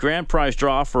into the grand prize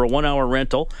draw for a 1-hour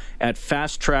rental at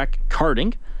Fast Track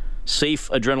Karting.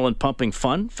 Safe, adrenaline-pumping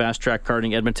fun.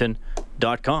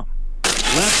 FastTrackKartingEdmonton.com.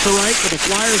 Left to right with the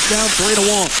Flyers down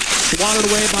 3-1. Swatted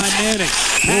away by Manning.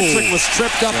 Patrick was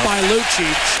tripped up by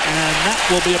Lucic, and that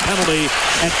will be a penalty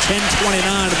at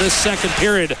 10:29 of this second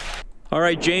period. All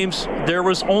right, James, there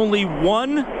was only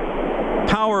one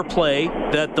power play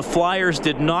that the Flyers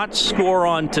did not score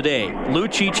on today.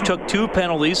 Lucic took 2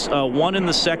 penalties, one in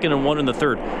the second and one in the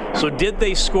third. So did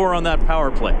they score on that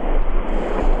power play?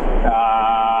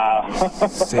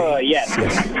 Yes.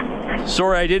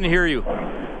 Sorry, I didn't hear you.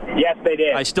 Yes, they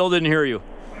did. I still didn't hear you.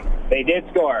 They did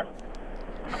score.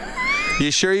 You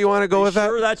sure you want to go with that?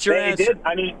 Sure, that's your answer. Did.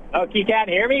 I mean, you can't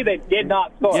hear me? They did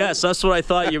not score. Yes, that's what I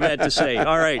thought you meant to say.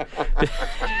 All right.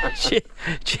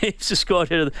 James just go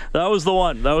ahead. That was the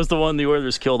one. That was the one the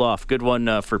Oilers killed off. Good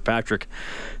one for Patrick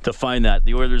to find that.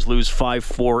 The Oilers lose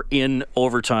 5-4 in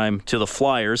overtime to the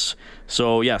Flyers.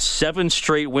 So, 7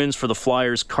 straight wins for the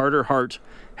Flyers. Carter Hart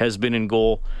has been in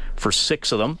goal for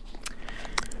 6 of them.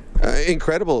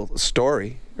 Incredible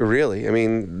story, really. I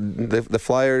mean, the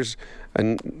Flyers,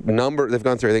 they've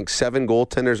gone through, I think, 7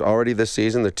 goaltenders already this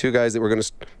season. The 2 guys that were going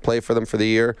to play for them for the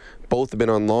year, both have been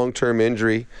on long-term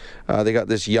injury. They got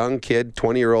this young kid,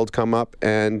 20-year-old, come up,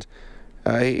 and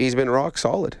he's been rock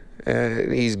solid.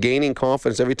 He's gaining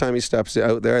confidence every time he steps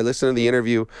out there. I listened to the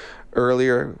interview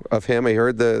earlier of him. I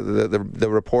heard the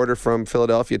reporter from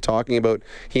Philadelphia talking about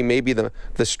he may be the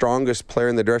strongest player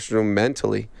in the dressing room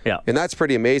mentally. Yeah. And that's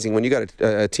pretty amazing when you got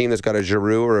a team that's got a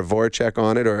Giroux or a Voracek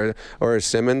on it or a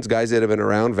Simmons, guys that have been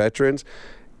around, veterans,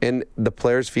 and the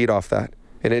players feed off that.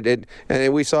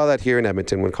 And we saw that here in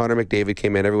Edmonton when Connor McDavid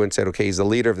came in. Everyone said, "Okay, he's the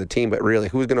leader of the team," but really,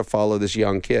 who's going to follow this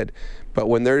young kid? But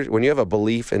when you have a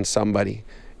belief in somebody,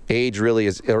 age really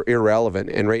is irrelevant.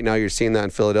 And right now you're seeing that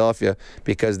in Philadelphia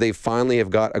because they finally have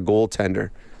got a goaltender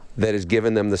that has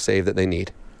given them the save that they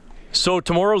need. So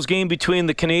tomorrow's game between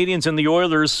the Canadiens and the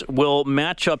Oilers will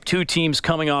match up 2 teams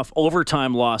coming off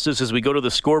overtime losses as we go to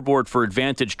the scoreboard for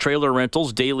Advantage Trailer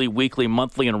Rentals. Daily, weekly,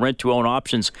 monthly, and rent-to-own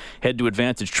options. Head to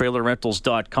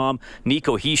AdvantageTrailerRentals.com.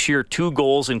 Nico Hischier, 2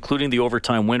 goals, including the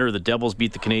overtime winner. The Devils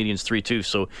beat the Canadiens 3-2,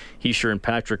 so Hischier and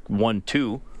Patrick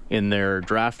 1-2 in their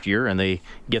draft year, and they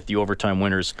get the overtime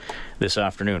winners this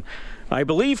afternoon. I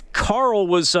believe Carl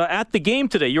was at the game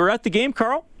today. You were at the game,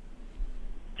 Carl?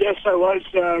 Yes, I was.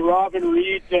 Rob and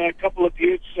Reed, a couple of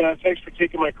buttes. Thanks for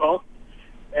taking my call.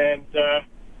 And, I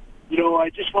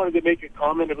just wanted to make a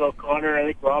comment about Connor. I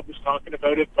think Rob was talking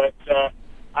about it, but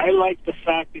I like the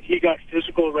fact that he got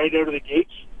physical right out of the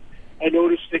gates. I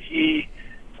noticed that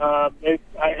I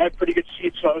had pretty good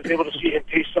seats, so I was able to see him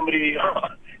pace somebody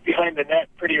behind the net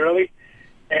pretty early.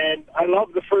 And I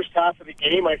loved the first half of the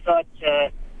game. I thought,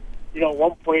 at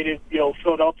one point,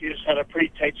 Philadelphia's had a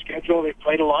pretty tight schedule. They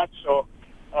played a lot, so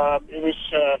it was,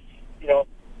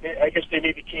 I guess they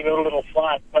maybe came out a little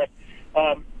flat. But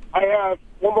I have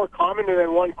one more comment and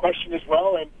then one question as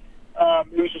well. And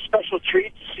it was a special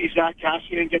treat to see Zach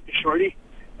Kassian get the shorty.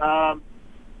 And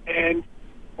I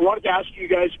wanted to ask you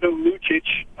guys about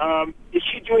Lucic. Is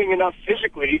he doing enough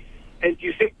physically? And do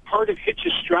you think part of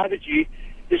Hitch's strategy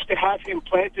is to have him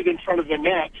planted in front of the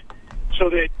net so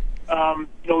that,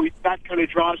 that kind of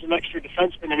draws an extra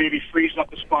defenseman and maybe frees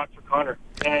up a spot for Connor?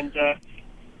 And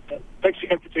thanks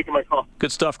again for taking my call.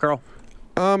 Good stuff, Carl.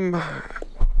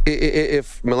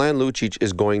 If Milan Lucic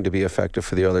is going to be effective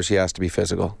for the Oilers, he has to be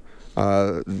physical.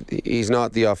 He's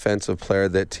not the offensive player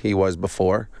that he was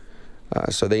before.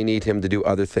 So they need him to do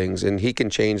other things, and he can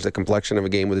change the complexion of a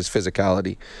game with his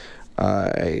physicality.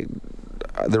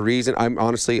 The reason I'm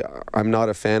not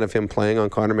a fan of him playing on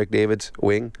Connor McDavid's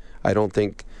wing. I don't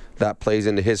think that plays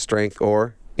into his strength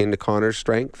or into Connor's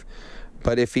strength.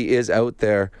 But if he is out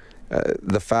there,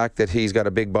 the fact that he's got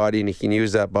a big body and he can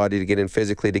use that body to get in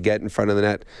physically, to get in front of the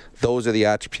net, those are the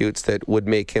attributes that would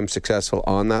make him successful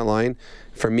on that line.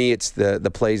 For me, it's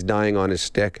the plays dying on his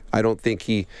stick. I don't think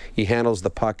he handles the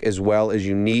puck as well as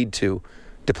you need to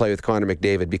play with Connor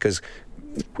McDavid, because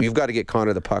you've got to get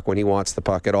Connor the puck when he wants the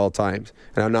puck at all times.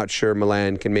 And I'm not sure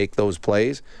Milan can make those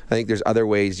plays. I think there's other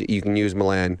ways that you can use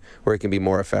Milan where it can be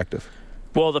more effective.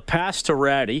 Well, the pass to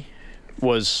Ratty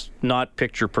was not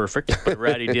picture perfect, but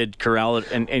Ratty did corral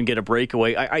it and get a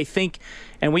breakaway. I think,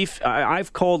 and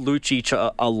I've called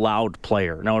Lucic a loud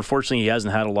player. Now, unfortunately, he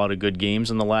hasn't had a lot of good games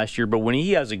in the last year, but when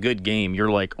he has a good game, you're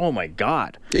like, oh my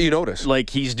God. You notice. Like,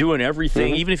 he's doing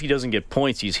everything. Even if he doesn't get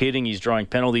points, he's hitting, he's drawing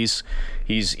penalties,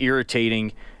 he's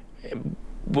irritating.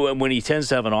 When he tends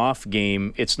to have an off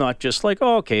game, it's not just like,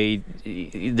 oh, okay,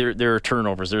 there are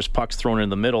turnovers, there's pucks thrown in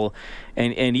the middle.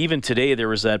 And even today, there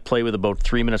was that play with about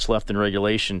 3 minutes left in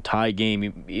regulation, tie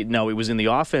game. Now, it was in the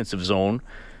offensive zone,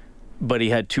 but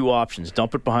he had two options: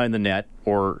 dump it behind the net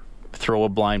or throw a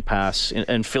blind pass.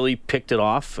 And Philly picked it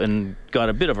off and got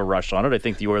a bit of a rush on it. I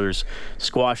think the Oilers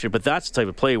squashed it. But that's the type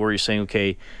of play where you're saying,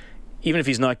 okay, even if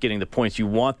he's not getting the points, you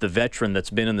want the veteran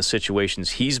that's been in the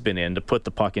situations he's been in to put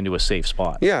the puck into a safe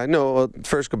spot. Yeah, no, well,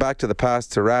 first go back to the pass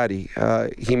to Ratty.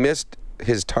 He missed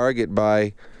his target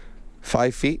by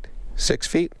 5 feet, 6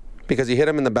 feet, because he hit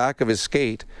him in the back of his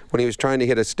skate when he was trying to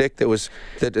hit a stick that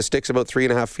a stick's about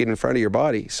 3.5 feet in front of your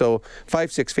body. So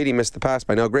 5-6 feet, he missed the pass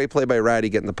by. Now, great play by Ratty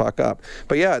getting the puck up.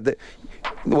 But yeah,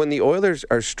 when the Oilers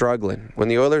are struggling, when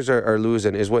the Oilers are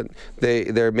losing, is when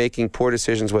they're making poor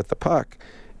decisions with the puck.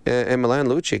 And Milan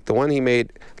Lucic, the one he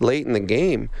made late in the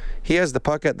game, he has the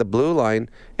puck at the blue line.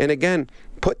 And again,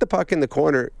 put the puck in the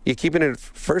corner. You're keeping it,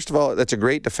 first of all, that's a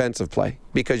great defensive play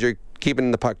because you're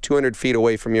keeping the puck 200 feet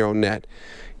away from your own net.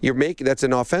 That's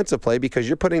an offensive play because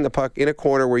you're putting the puck in a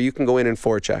corner where you can go in and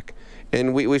forecheck.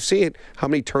 And we've seen how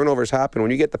many turnovers happen when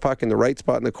you get the puck in the right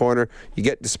spot in the corner. You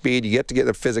get the speed, you get to get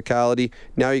the physicality.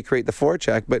 Now you create the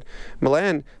forecheck. But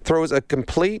Milan throws a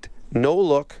complete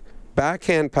no-look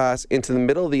backhand pass into the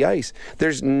middle of the ice.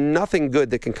 There's nothing good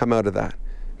that can come out of that.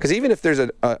 Because even if there's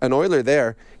an Oiler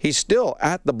there, he's still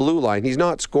at the blue line. He's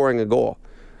not scoring a goal.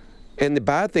 And the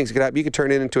bad things could happen. You could turn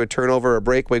it into a turnover or a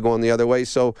breakaway going the other way.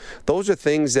 So those are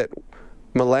things that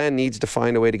Milan needs to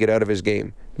find a way to get out of his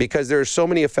game. Because there are so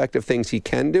many effective things he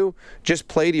can do. Just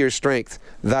play to your strength.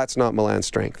 That's not Milan's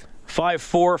strength.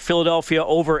 5-4, Philadelphia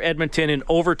over Edmonton in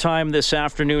overtime this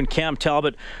afternoon. Cam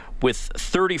Talbot with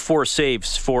 34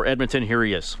 saves for Edmonton. Here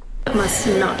he is. It must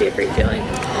not be a great feeling.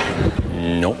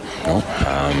 No.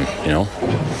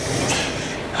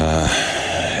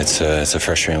 It's a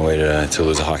frustrating way to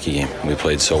lose a hockey game. We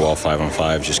played so well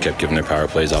 5-on-5, just kept giving their power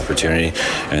plays opportunity,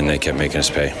 and they kept making us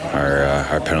pay.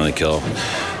 Our penalty kill,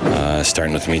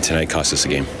 starting with me tonight, cost us the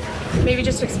game. Maybe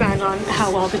just expand on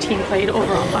how well the team played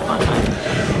overall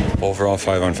 5-on-5. Overall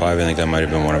 5-on-5, I think that might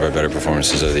have been one of our better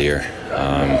performances of the year.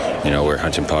 We're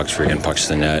hunting pucks, we're getting pucks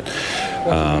to the net.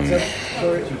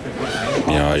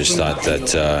 I just thought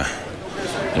that,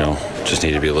 just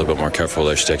need to be a little bit more careful with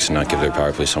their sticks and not give their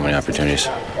power play so many opportunities.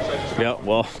 Yeah,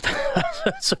 well,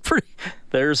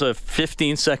 there's a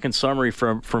 15-second summary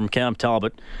from Cam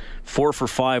Talbot. 4 for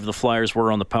 5 the Flyers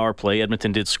were on the power play.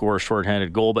 Edmonton did score a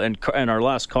shorthanded goal, and our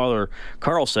last caller,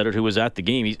 Carl, said it, who was at the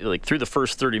game. Through the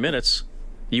first 30 minutes,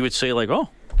 you would say oh,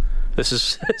 this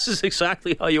is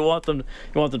exactly how you want them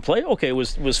to play. Okay,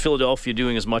 was Philadelphia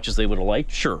doing as much as they would have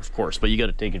liked? Sure, of course, but you got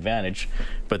to take advantage.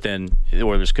 But then the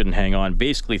Oilers couldn't hang on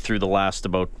basically through the last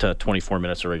about 24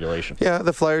 minutes of regulation. Yeah,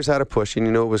 the Flyers had a push, and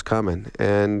you know it was coming.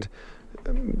 And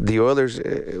the Oilers,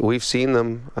 we've seen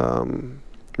them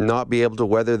not be able to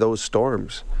weather those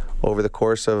storms over the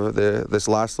course of this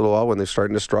last little while when they're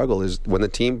starting to struggle, is when the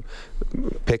team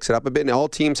picks it up a bit. And all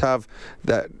teams have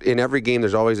that. In every game,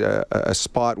 there's always a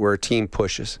spot where a team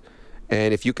pushes.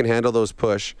 And if you can handle those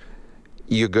push,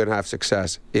 you're going to have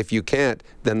success. If you can't,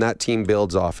 then that team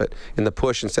builds off it. And the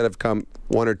push, instead of come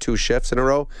 1 or 2 shifts in a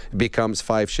row, it becomes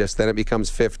 5 shifts. Then it becomes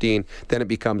 15. Then it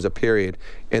becomes a period.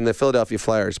 And the Philadelphia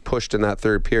Flyers pushed in that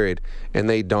third period, and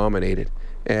they dominated.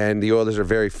 And the Oilers are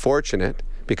very fortunate,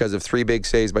 because of 3 big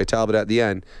saves by Talbot at the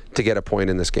end, to get a point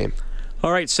in this game.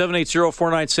 All right,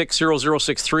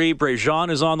 780-496-0063. Brejean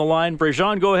is on the line.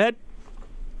 Brejean, go ahead.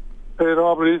 Hey,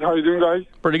 Robert, how you doing, guys?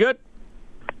 Pretty good.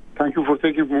 Thank you for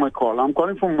taking my call. I'm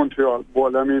calling from Montreal.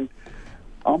 Well, I'm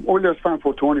Oilers fan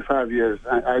for 25 years.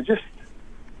 I just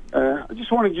I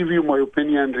just want to give you my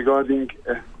opinion regarding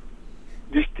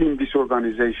this team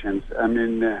disorganizations. I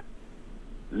mean,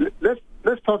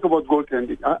 let's talk about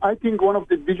goaltending. I think one of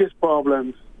the biggest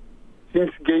problems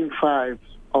since Game 5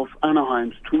 of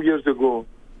Anaheim 2 years ago,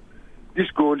 this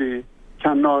goalie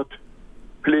cannot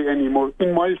play anymore,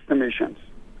 in my estimations.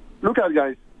 Look at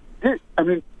guys.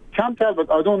 Cam Talbot,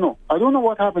 I don't know. I don't know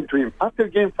what happened to him. After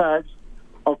Game 5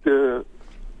 of the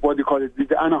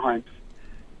Anaheims,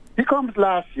 he comes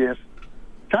last year.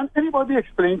 Can anybody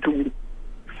explain to me?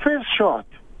 First shot,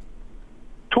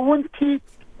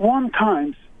 21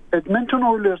 times Edmonton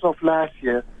Oilers of last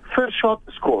year, first shot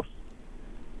scores.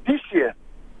 This year,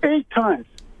 8 times.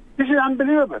 This is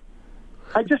unbelievable.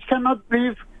 I just cannot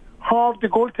believe how the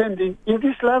goaltending in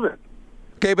this level.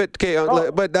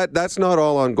 But that's not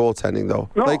all on goaltending though.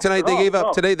 Like tonight, they gave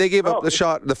up the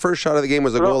shot. The first shot of the game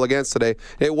was a goal against today.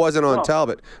 It wasn't on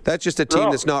Talbot. That's just a team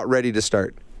that's not ready to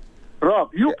start.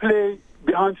 Rob, you play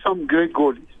behind some great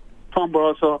goalies. Tom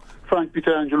Barrasso, Frank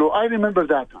Pietrangelo. I remember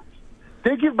that times.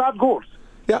 They give bad goals.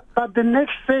 Yeah. But the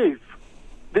next save,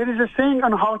 there is a saying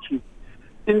on hockey,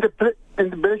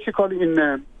 basically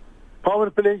in power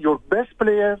play, your best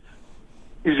player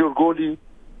is your goalie,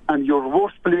 and your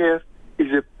worst player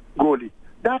is a goalie.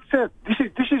 That's it.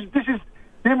 This is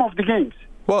name of the games.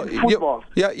 Well,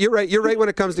 you're right. You're right when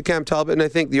it comes to Cam Talbot, and I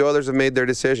think the Oilers have made their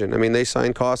decision. I mean, they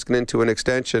signed Koskinen to an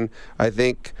extension. I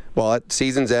think, at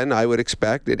season's end, I would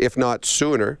expect it, if not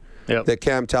sooner, that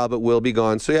Cam Talbot will be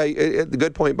gone. So,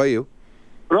 good point by you.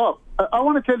 Rob, I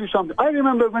want to tell you something. I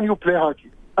remember when you play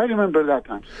hockey. I remember that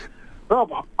time.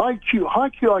 Rob, hockey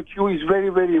IQ is very,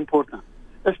 very important,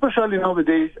 especially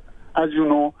nowadays. As you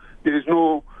know, there is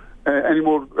no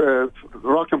anymore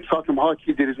rock'em sock'em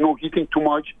hockey. There is no hitting too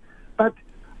much. But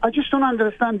I just don't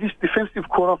understand this defensive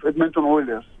core of Edmonton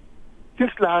Oilers. This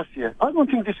last year, I don't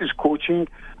think this is coaching.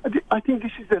 I think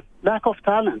this is a lack of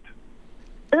talent.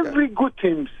 Every good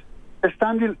teams,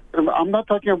 I'm not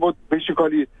talking about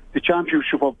basically the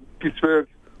championship of Pittsburgh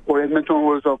or Edmonton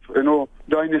Oilers of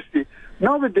dynasty.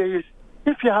 Nowadays,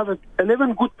 if you have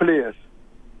 11 good players,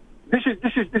 this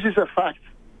is a fact.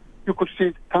 You could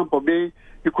see Tampa Bay,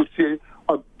 you could see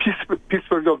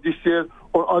Pittsburgh of this year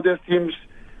or other teams.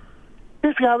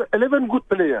 If you have 11 good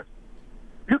players,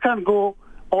 you can go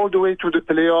all the way to the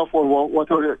playoff or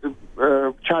whatever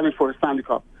challenge for a Stanley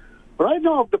Cup. Right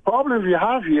now, the problem we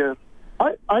have here,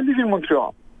 I live in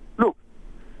Montreal. Look,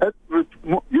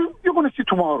 you're going to see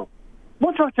tomorrow.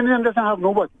 Montreal Canadiens doesn't have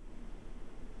nobody.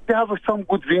 They have some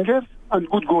good wingers and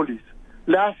good goalies.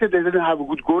 Last year, they didn't have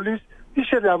good goalies.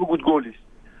 This year, they have good goalies.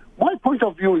 My point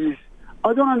of view is,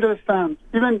 I don't understand.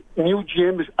 Even new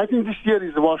GMs, I think this year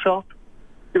is a washout.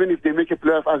 Even if they make a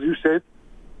playoff, as you said,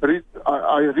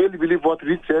 I really believe what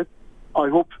Reed said. I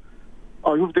hope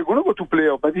they're going to go to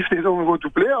playoff. But if they don't go to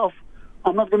playoff,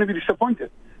 I'm not going to be disappointed.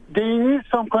 They need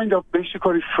some kind of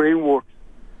basically framework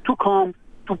to come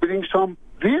to bring some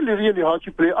really, really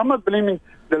hockey play. I'm not blaming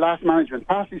the last management.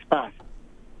 Past is past.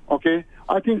 Okay?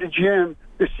 I think the GM,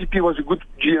 the CP was a good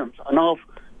GM. Now,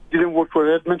 didn't work for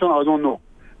Edmonton, I don't know.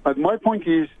 But my point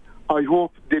is, I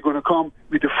hope they're going to come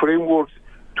with the frameworks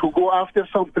to go after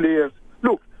some players.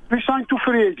 Look, we signed 2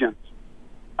 free agents.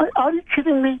 Are you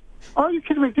kidding me?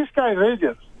 This guy,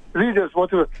 Raiders,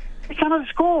 whatever, he cannot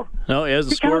score. No, he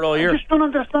hasn't scored all year. I just don't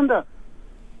understand that.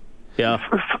 Yeah.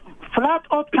 Flat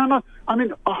out cannot. I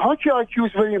mean, a hockey IQ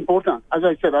is very important. As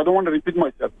I said, I don't want to repeat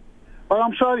myself. But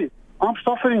I'm sorry, I'm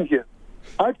suffering here.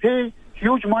 I pay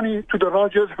huge money to the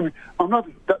Rogers. I mean,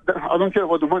 I don't care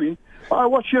about the money. I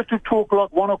watch here till 2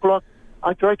 o'clock, 1 o'clock.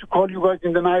 I try to call you guys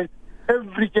in the night.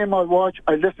 Every game I watch,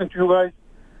 I listen to you guys.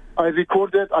 I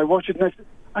record it. I watch it next.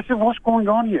 I said, what's going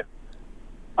on here?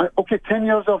 10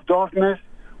 years of darkness.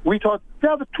 We thought we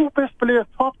have the 2 best players,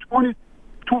 top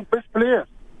 22 best players.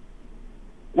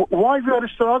 Why we are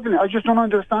struggling? I just don't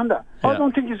understand that. Yeah. I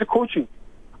don't think it's the coaching.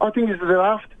 I think it's the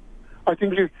draft. I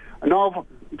think now,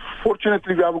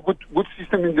 fortunately, we have a good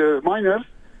system in the minors.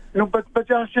 But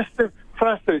they're just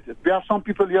frustrated. We have some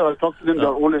people here. I talk to them. They're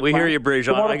always we hear you,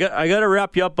 Brejon. I got to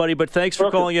wrap you up, buddy. But thanks for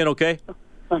calling in. Okay.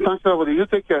 Thanks, everybody. You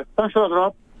take care. Thanks a lot,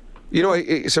 Rob.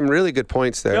 Some really good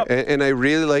points there, and I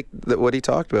really like what he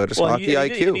talked about. Hockey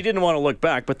IQ. He didn't want to look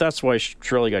back, but that's why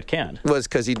Shirley got canned. Was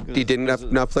because he didn't have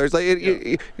enough players.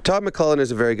 Todd McCullough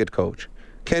is a very good coach.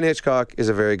 Ken Hitchcock is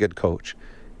a very good coach.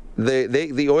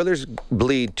 The Oilers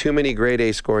bleed too many grade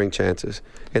A scoring chances,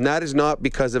 and that is not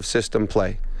because of system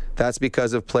play. That's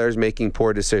because of players making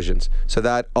poor decisions. So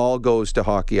that all goes to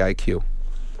hockey IQ.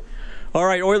 All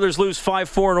right, Oilers lose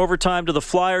 5-4 in overtime to the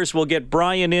Flyers. We'll get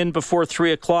Brian in before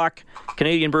 3 o'clock.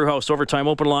 Canadian Brewhouse Overtime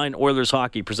Open Line, Oilers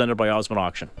Hockey, presented by Osmond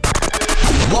Auction.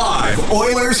 Live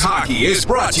Oilers hockey is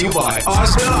brought to you by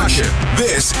Osmond Auction.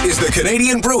 This is the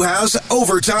Canadian Brewhouse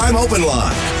Overtime Open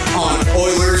Line on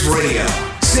Oilers Radio.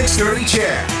 630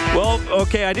 CHED. Well,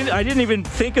 okay, I didn't even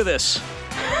think of this.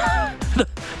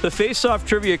 The face-off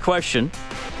trivia question.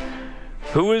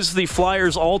 Who is the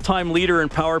Flyers' all-time leader in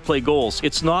power play goals?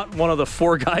 It's not one of the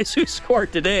 4 guys who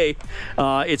scored today.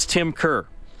 It's Tim Kerr.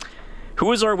 Who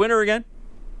was our winner again?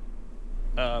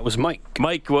 It was Mike.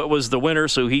 Mike was the winner,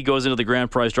 so he goes into the grand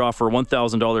prize draw for a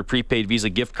 $1,000 prepaid Visa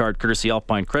gift card courtesy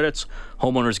Alpine Credits.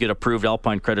 Homeowners get approved,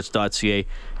 alpinecredits.ca.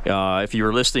 If you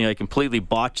were listening, I completely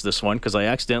botched this one because I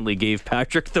accidentally gave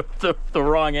Patrick the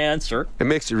wrong answer. It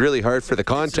makes it really hard for the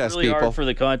contest people. Hard for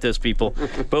the contest people.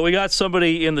 But we got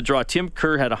somebody in the draw. Tim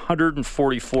Kerr had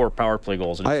 144 power play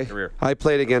goals in his career. I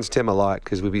played against him a lot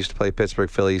because we used to play Pittsburgh.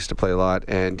 Philly used to play a lot.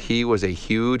 And he was a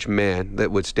huge man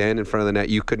that would stand in front of the net.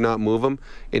 You could not move him,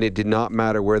 and it did not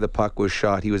matter where the puck was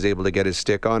shot. He was able to get his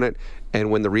stick on it. And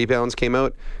when the rebounds came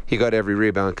out, he got every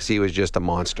rebound because he was just a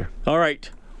monster. All right.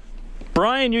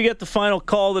 Brian, you get the final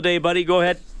call today, buddy. Go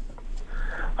ahead.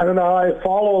 I don't know how I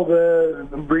follow the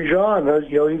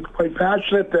Brejon. He's quite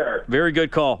passionate there. Very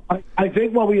good call. I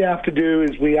think what we have to do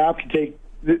is we have to take...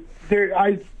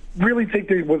 I really think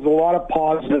there was a lot of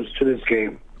positives to this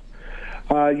game.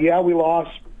 Yeah, we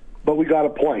lost, but we got a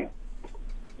point.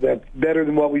 That's better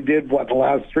than what we did, the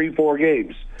last 3-4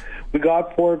 games. We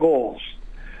got 4 goals.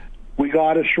 We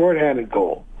got a shorthanded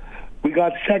goal. We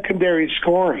got secondary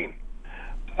scoring.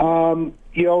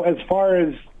 As far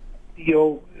as,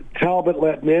 Talbot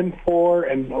letting in 4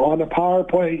 and on the power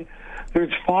play,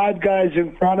 there's 5 guys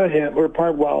in front of him,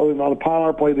 on the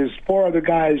power play, there's 4 other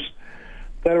guys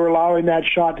that are allowing that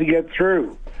shot to get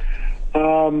through.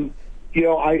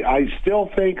 I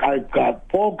still think I've got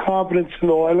full confidence in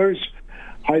the Oilers.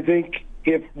 I think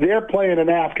if they're playing an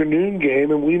afternoon game,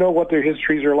 and we know what their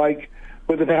histories are like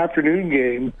with an afternoon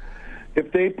game,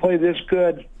 if they play this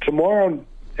good tomorrow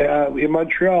in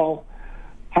Montreal,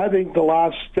 I think the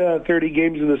last 30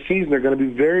 games of the season are going to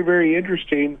be very, very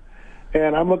interesting,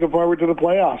 and I'm looking forward to the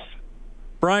playoffs.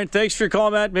 Brian, thanks for your call,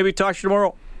 Matt. Maybe talk to you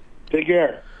tomorrow. Take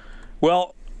care.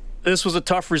 Well, this was a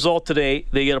tough result today.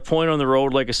 They get a point on the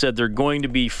road. Like I said, they're going to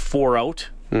be 4 out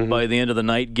by the end of the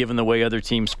night, given the way other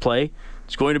teams play.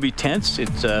 It's going to be tense. It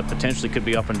potentially could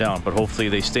be up and down, but hopefully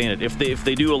they stay in it. If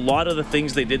they do a lot of the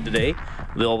things they did today,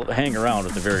 they'll hang around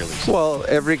at the very least. Well,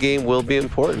 every game will be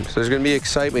important. So there's going to be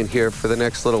excitement here for the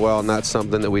next little while, and that's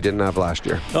something that we didn't have last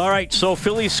year. All right, so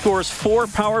Philly scores 4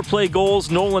 power play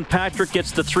goals. Nolan Patrick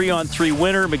gets the 3-on-3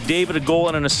 winner. McDavid a goal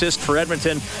and an assist for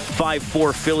Edmonton.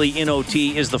 5-4 Philly in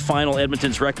OT is the final.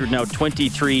 Edmonton's record now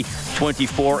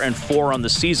 23-24-4 on the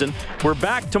season. We're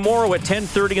back tomorrow at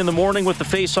 10:30 in the morning with the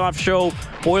Face-Off Show.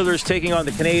 Oilers taking on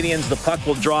the Canadiens. The puck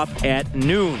will drop at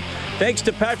noon. Thanks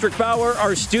to Patrick Bauer,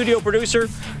 our studio producer.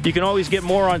 You can always get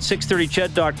more on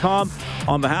 630ched.com.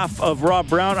 On behalf of Rob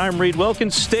Brown, I'm Reed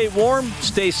Wilkins. Stay warm,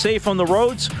 stay safe on the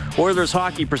roads. Oilers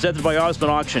hockey presented by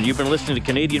Osmond Auction. You've been listening to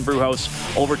Canadian Brewhouse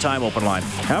Overtime Open Line.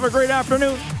 Have a great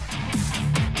afternoon.